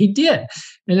 But he did.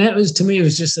 And that was, to me, it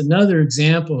was just another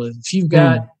example of if you've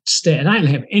got staff, and I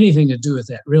didn't have anything to do with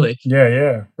that, really.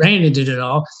 Yeah. Brandon did it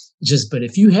all. But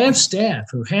if you have staff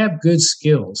who have good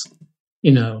skills,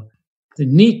 the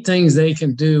neat things they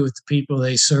can do with the people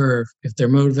they serve, if they're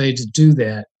motivated to do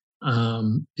that,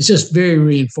 it's just very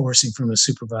reinforcing from a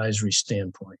supervisory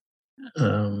standpoint.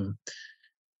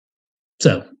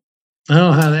 So I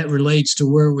don't know how that relates to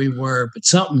where we were, but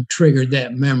something triggered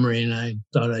that memory, and I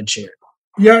thought I'd share it.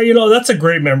 Yeah, that's a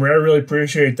great memory. I really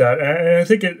appreciate that, and I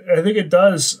think it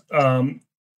does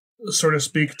sort of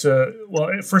speak to,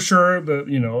 well, for sure,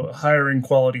 the hiring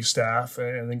quality staff.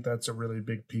 I think that's a really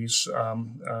big piece,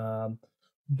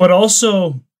 but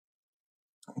also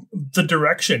the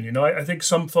direction. I think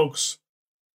some folks,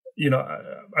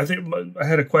 I think I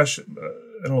had a question.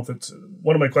 I don't know if it's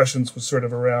one of my questions was sort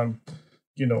of around,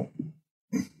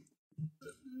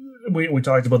 we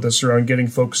talked about this around getting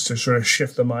folks to sort of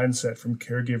shift the mindset from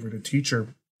caregiver to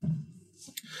teacher.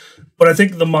 But I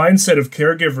think the mindset of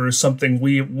caregiver is something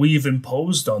we've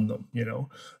imposed on them.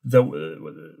 That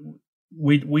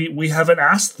we haven't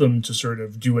asked them to sort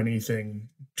of do anything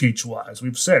teach wise.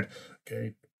 We've said,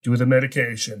 okay, do the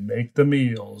medication, make the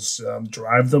meals,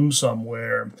 drive them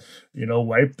somewhere,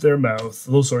 wipe their mouth,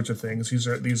 those sorts of things. These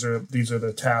are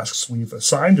the tasks we've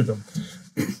assigned to them.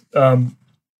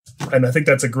 And I think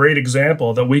that's a great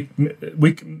example that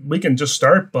we can just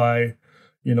start by,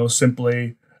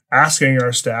 simply asking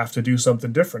our staff to do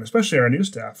something different, especially our new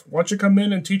staff. Why don't you come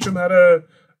in and teach them how to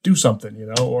do something,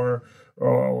 or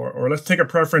let's take a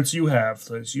preference you have.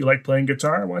 So you like playing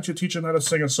guitar? Why don't you teach them how to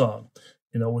sing a song,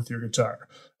 with your guitar,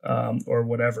 or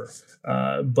whatever.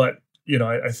 But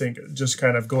I think just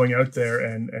kind of going out there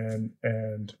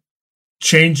and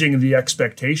changing the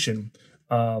expectation,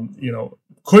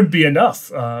 could be enough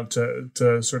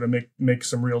to sort of make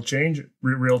some real change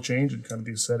in kind of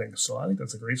these settings. So I think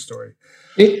that's a great story.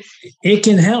 It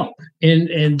can help,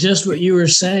 and just what you were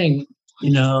saying,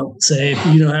 say if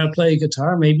you know how to play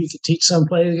guitar, maybe you could teach some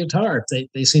play the guitar if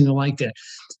they seem to like that.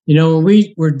 When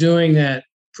we were doing that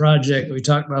project we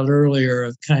talked about earlier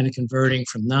of kind of converting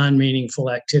from non-meaningful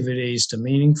activities to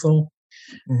meaningful.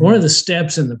 Mm-hmm. One of the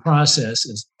steps in the process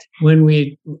is when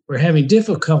we were having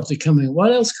difficulty coming,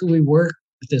 what else could we work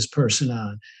with this person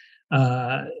on?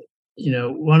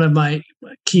 One of my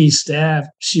key staff,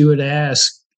 she would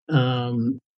ask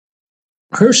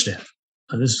her staff,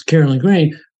 this is Carolyn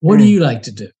Grain, what do you like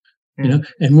to do?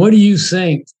 And what do you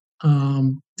think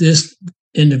this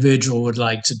individual would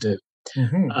like to do?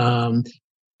 Mm-hmm.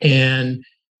 And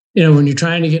when you're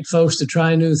trying to get folks to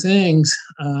try new things,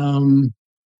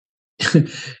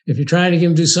 if you're trying to get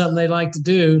them to do something they like to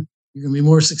do, you're going to be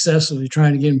more successful if you're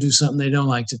trying to get them to do something they don't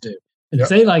like to do. And if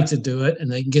they like to do it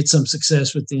and they can get some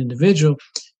success with the individual,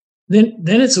 then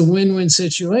it's a win-win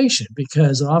situation,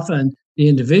 because often the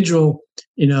individual,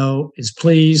 is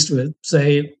pleased with,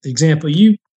 say, the example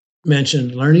you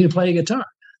mentioned, learning to play guitar.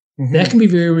 Mm-hmm. That can be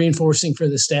very reinforcing for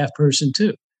the staff person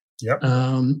too. Yep.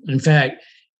 In fact,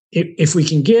 if we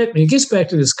can it gets back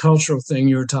to this cultural thing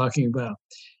you were talking about.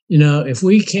 If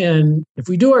we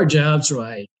do our jobs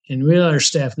right and we let our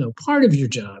staff know part of your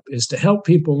job is to help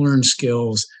people learn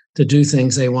skills to do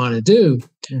things they want to do.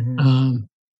 Mm-hmm.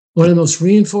 One of the most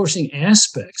reinforcing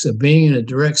aspects of being in a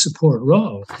direct support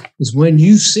role is when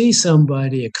you see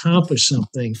somebody accomplish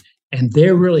something and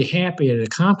they're really happy at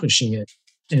accomplishing it,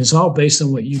 and it's all based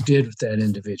on what you did with that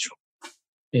individual.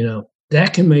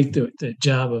 That can make the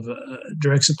job of a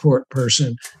direct support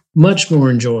person much more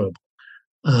enjoyable.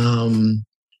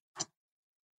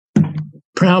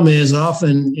 Problem is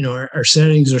often, our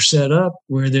settings are set up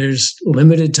where there's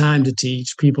limited time to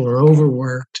teach. People are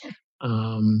overworked.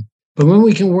 But when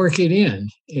we can work it in,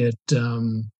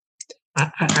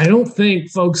 I don't think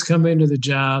folks come into the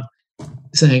job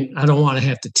saying, I don't want to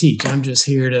have to teach. I'm just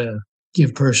here to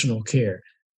give personal care.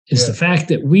 It's the fact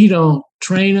that we don't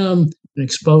train them and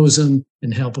expose them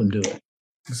and help them do it.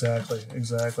 Exactly.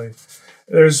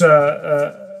 There's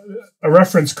a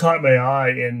reference caught my eye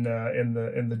in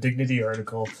the Dignity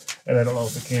article, and I don't know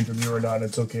if it came from you or not.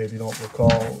 It's okay if you don't recall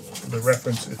the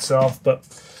reference itself, but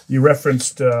you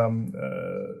referenced an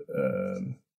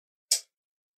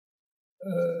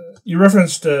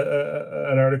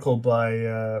article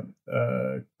by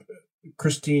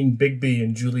Christine Bigby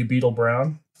and Julie Beadle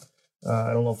Brown,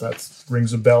 I don't know if that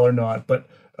rings a bell or not, but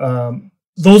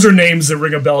those are names that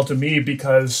ring a bell to me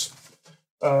because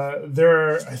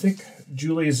I think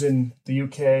Julie's in the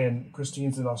UK and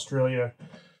Christine's in Australia.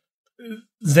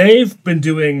 They've been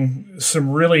doing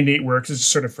some really neat work. This is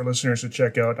sort of for listeners to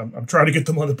check out. I'm trying to get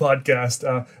them on the podcast,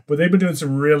 but they've been doing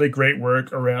some really great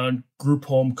work around group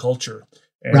home culture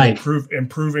and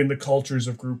improving the cultures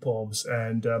of group homes.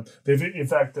 And they've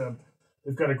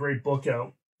got a great book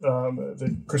out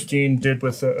that Christine did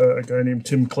with a guy named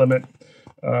Tim Clement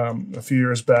a few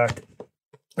years back.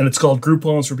 And it's called Group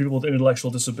Homes for People with Intellectual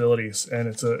Disabilities, and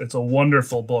it's a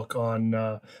wonderful book on.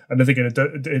 And I think it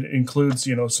includes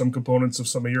some components of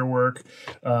some of your work,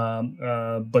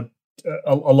 but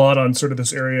a lot on sort of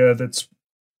this area that's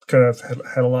kind of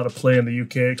had a lot of play in the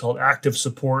UK called active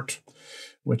support,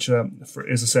 which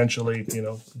is essentially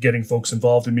getting folks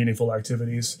involved in meaningful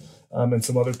activities, and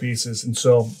some other pieces. And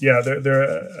so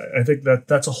I think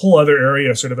that's a whole other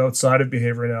area sort of outside of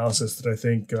behavior analysis that I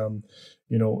think.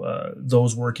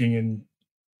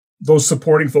 Those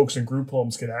supporting folks in group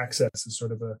homes can access is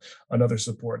sort of another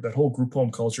support. That whole group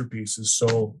home culture piece is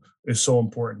so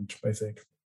important, I think.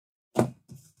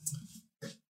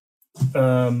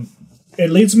 It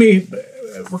leads me,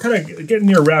 we're kind of getting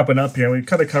near wrapping up here. We've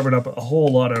kind of covered up a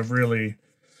whole lot of really,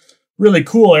 really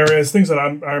cool areas, things that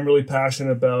I'm really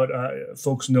passionate about.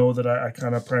 Folks know that I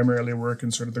kind of primarily work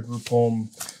in sort of the group home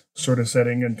sort of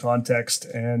setting and context,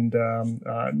 and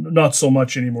not so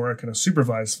much anymore. I kind of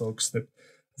supervise folks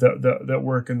that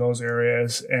work in those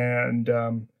areas, and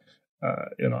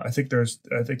I think there's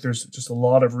just a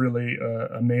lot of really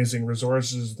amazing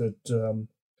resources that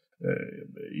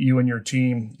you and your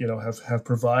team have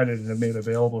provided and have made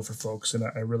available for folks, and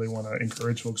I really want to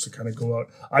encourage folks to kind of go out.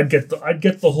 I'd get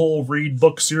the whole Reid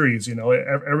book series. He's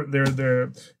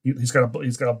got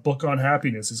a book on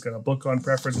happiness. He's got a book on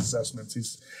preference assessments.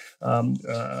 He's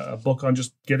a book on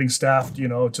just getting staff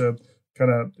to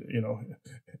kind of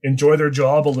enjoy their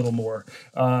job a little more.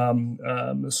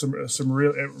 Some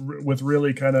real with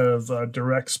really kind of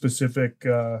direct, specific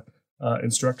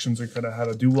instructions on kind of how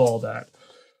to do all that.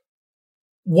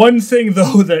 One thing,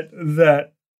 though,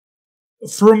 that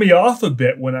threw me off a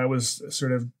bit when I was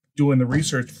sort of doing the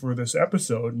research for this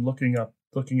episode and looking up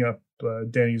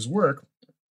Denny's work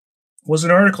was an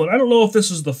article. And I don't know if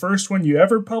this is the first one you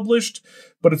ever published,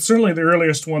 but it's certainly the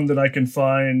earliest one that I can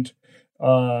find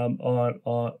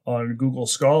on Google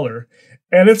Scholar.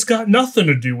 And it's got nothing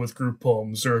to do with group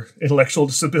homes or intellectual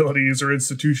disabilities or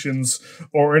institutions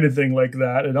or anything like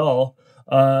that at all.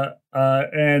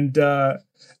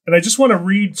 And I just want to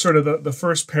read sort of the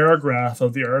first paragraph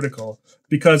of the article,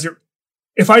 because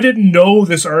if I didn't know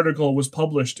this article was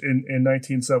published in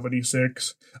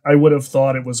 1976, I would have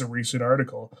thought it was a recent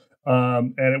article.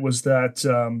 And it was that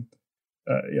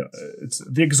it's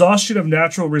the exhaustion of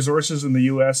natural resources in the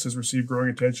U.S. has received growing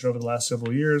attention over the last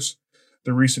several years.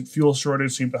 The recent fuel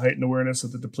shortage seemed to heighten awareness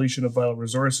of the depletion of vital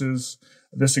resources.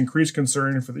 This increased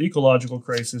concern for the ecological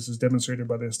crisis is demonstrated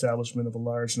by the establishment of a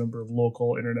large number of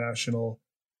local, international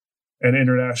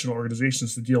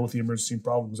organizations to deal with the emergency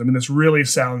problems. I mean, this really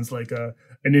sounds like an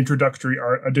introductory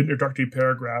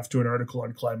paragraph to an article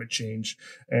on climate change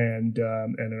and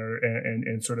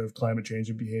sort of climate change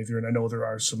and behavior. And I know there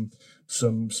are some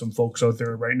folks out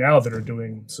there right now that are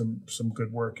doing some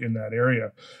good work in that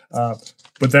area.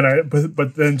 But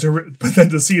then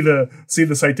to see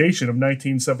the citation of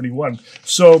 1971.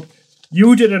 So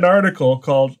you did an article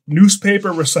called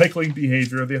Newspaper Recycling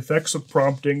Behavior, the Effects of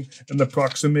Prompting and the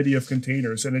Proximity of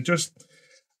Containers. And it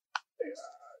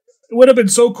would have been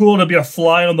so cool to be a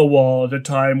fly on the wall at a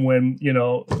time when,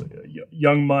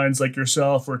 young minds like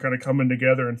yourself were kind of coming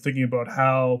together and thinking about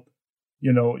how,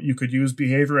 you could use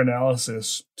behavior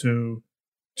analysis to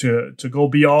go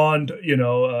beyond,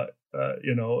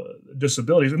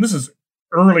 disabilities. And this is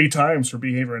early times for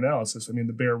behavior analysis. I mean,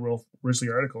 the Bear Wolf Risley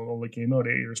article only came out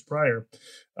 8 years prior.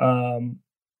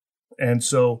 And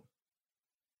so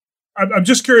I'm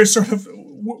just curious, sort of,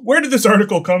 where did this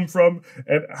article come from,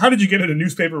 and how did you get into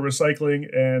newspaper recycling?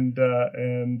 And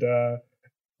I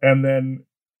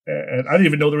didn't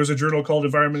even know there was a journal called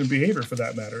Environment and Behavior, for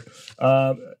that matter.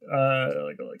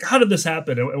 Like how did this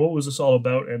happen, and what was this all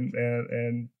about? And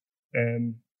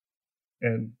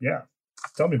yeah,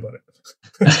 tell me about it.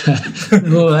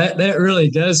 Well, that really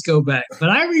does go back, but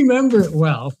I remember it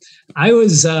well. I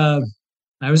was a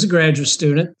graduate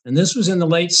student, and this was in the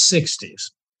late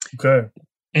 60s. Okay.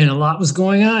 And a lot was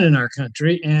going on in our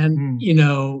country, and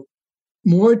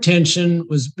more attention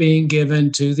was being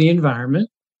given to the environment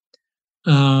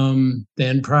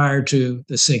than prior to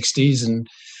the 60s. And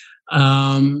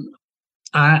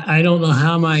I don't know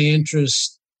how my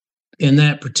interest in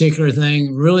that particular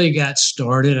thing really got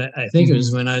started. I think it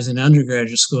was when I was in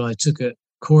undergraduate school. I took a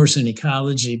course in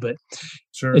ecology, but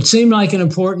it seemed like an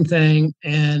important thing.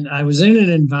 And I was in an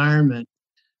environment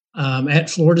at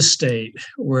Florida State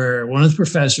where one of the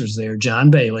professors there, John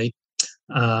Bailey,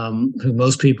 who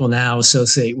most people now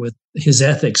associate with his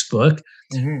ethics book,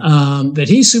 that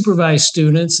he supervised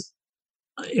students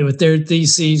with their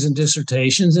theses and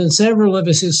dissertations, and several of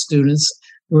his students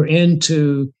were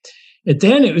into it.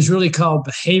 Then it was really called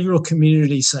behavioral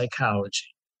community psychology.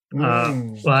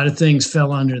 A lot of things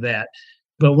fell under that,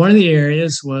 but one of the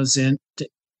areas was in,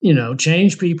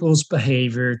 change people's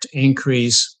behavior to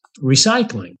increase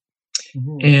recycling.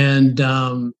 And,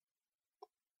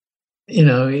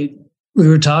 we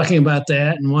were talking about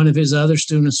that, and one of his other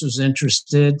students was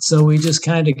interested. So we just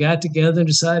kind of got together and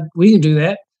decided we can do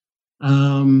that.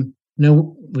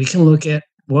 We can look at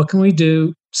what can we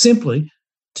do simply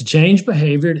to change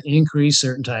behavior to increase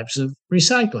certain types of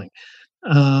recycling.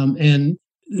 And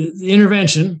the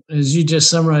intervention, as you just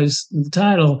summarized in the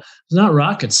title, is not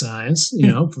rocket science.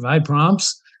 Provide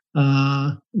prompts,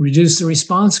 reduce the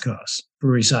response costs for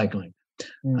recycling.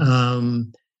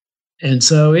 And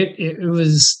so it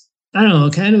was, I don't know,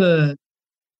 kind of a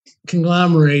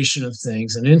conglomeration of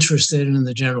things, and interested in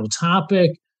the general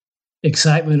topic,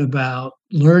 excitement about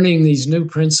learning these new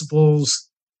principles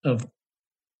of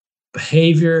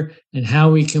behavior and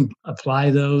how we can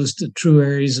apply those to true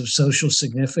areas of social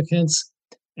significance.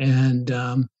 And,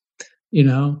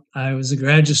 I was a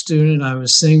graduate student, I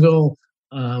was single,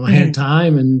 I had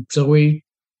time, and so we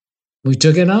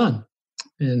took it on.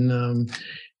 And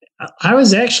I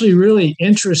was actually really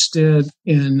interested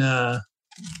in that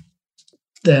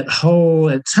whole,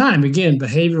 at time, again,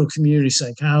 behavioral community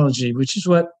psychology, which is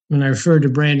what, when I referred to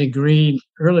Brandon Green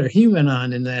earlier, he went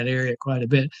on in that area quite a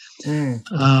bit.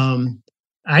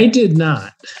 I did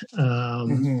not.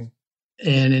 And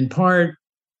in part,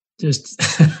 just,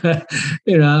 show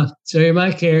you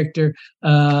my character,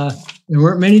 there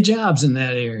weren't many jobs in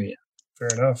that area. Fair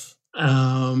enough.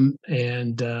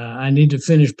 And I need to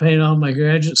finish paying off my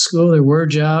graduate school. There were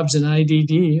jobs in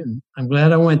IDD, and I'm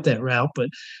glad I went that route, but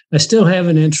I still have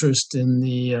an interest in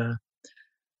the,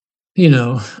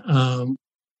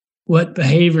 what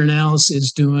behavior analysis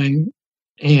is doing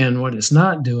and what it's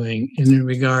not doing in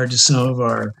regard to some of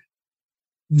our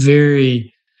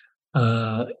very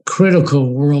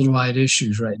critical worldwide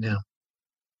issues right now.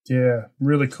 Yeah,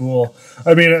 really cool.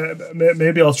 I mean,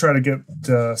 maybe I'll try to get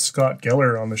Scott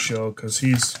Geller on the show, because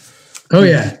he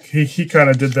kind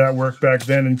of did that work back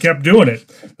then and kept doing it.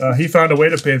 He found a way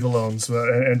to pay the loans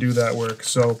and do that work.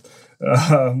 So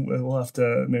we'll have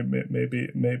to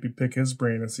maybe pick his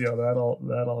brain and see how that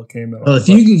all came out. Well, if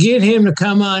you can get him to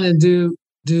come on and do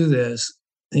this,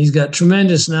 he's got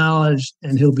tremendous knowledge,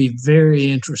 and he'll be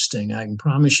very interesting. I can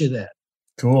promise you that.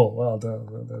 Cool. Well,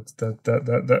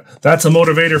 that's a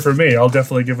motivator for me. I'll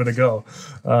definitely give it a go.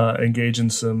 Engage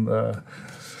in some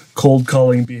cold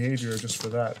calling behavior just for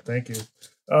that. Thank you.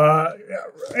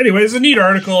 Anyway, it's a neat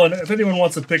article, and if anyone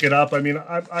wants to pick it up, I mean,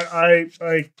 I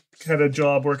had a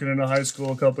job working in a high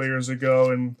school a couple of years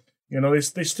ago, and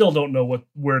they still don't know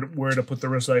where to put the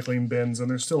recycling bins,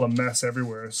 and there's still a mess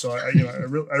everywhere. So I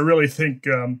really think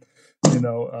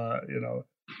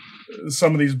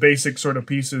some of these basic sort of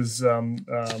pieces, can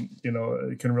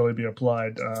really be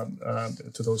applied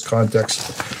to those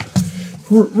contexts.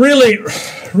 Really,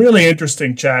 really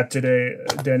interesting chat today,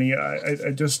 Denny.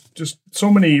 I just so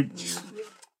many.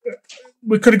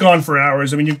 We could have gone for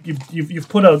hours. I mean, you've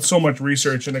put out so much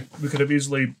research, and we could have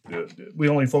easily. We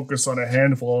only focused on a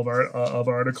handful of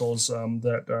articles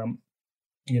that.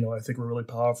 I think were really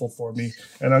powerful for me,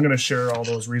 and I'm going to share all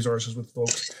those resources with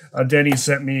folks. Denny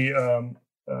sent me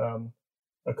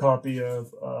a copy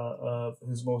of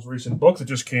his most recent book that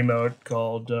just came out,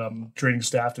 called Training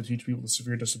Staff to Teach People with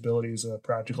Severe Disabilities, a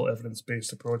Practical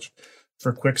Evidence-Based Approach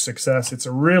for Quick Success. It's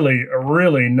a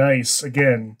really nice,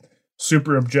 again,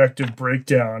 super objective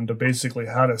breakdown to basically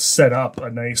how to set up a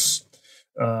nice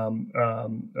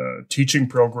teaching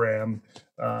program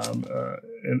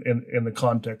in the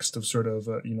context of sort of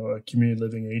a community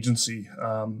living agency,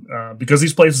 because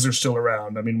these places are still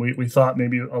around. I mean, we thought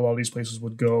maybe a lot of these places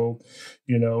would go,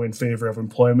 in favor of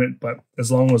employment, but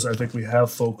as long as I think we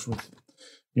have folks with,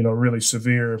 really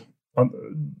severe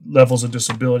levels of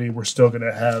disability, we're still going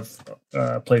to have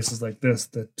places like this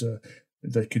that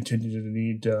continue to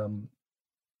need.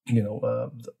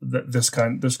 This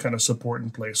kind of support in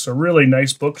place. So really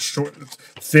nice book, short,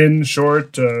 fits in your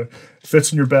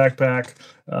backpack,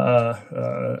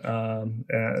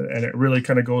 and it really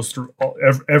kind of goes through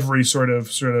every sort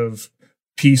of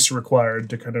piece required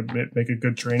to kind of make a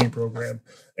good training program,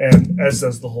 and as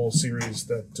does the whole series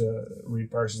that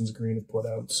Reid Parsons Green have put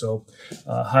out. So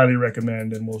highly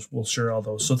recommend, and we'll share all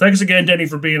those. So thanks again, Denny,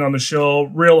 for being on the show.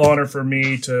 Real honor for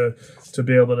me to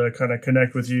be able to kind of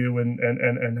connect with you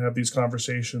and have these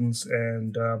conversations,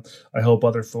 and I hope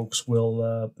other folks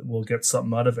will get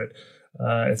something out of it.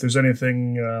 If there's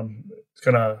anything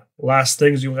kind of last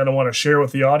things you kind of want to share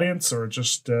with the audience, or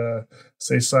just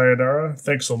say sayonara,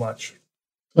 thanks so much.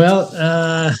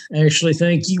 Well, actually,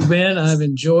 thank you, Ben. I've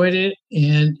enjoyed it,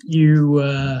 and you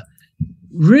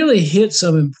really hit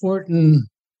some important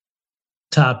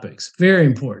topics, very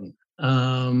important,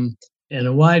 in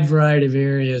a wide variety of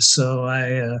areas. So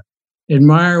I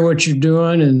admire what you're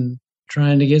doing and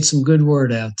trying to get some good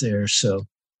word out there. So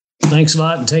thanks a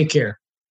lot and take care.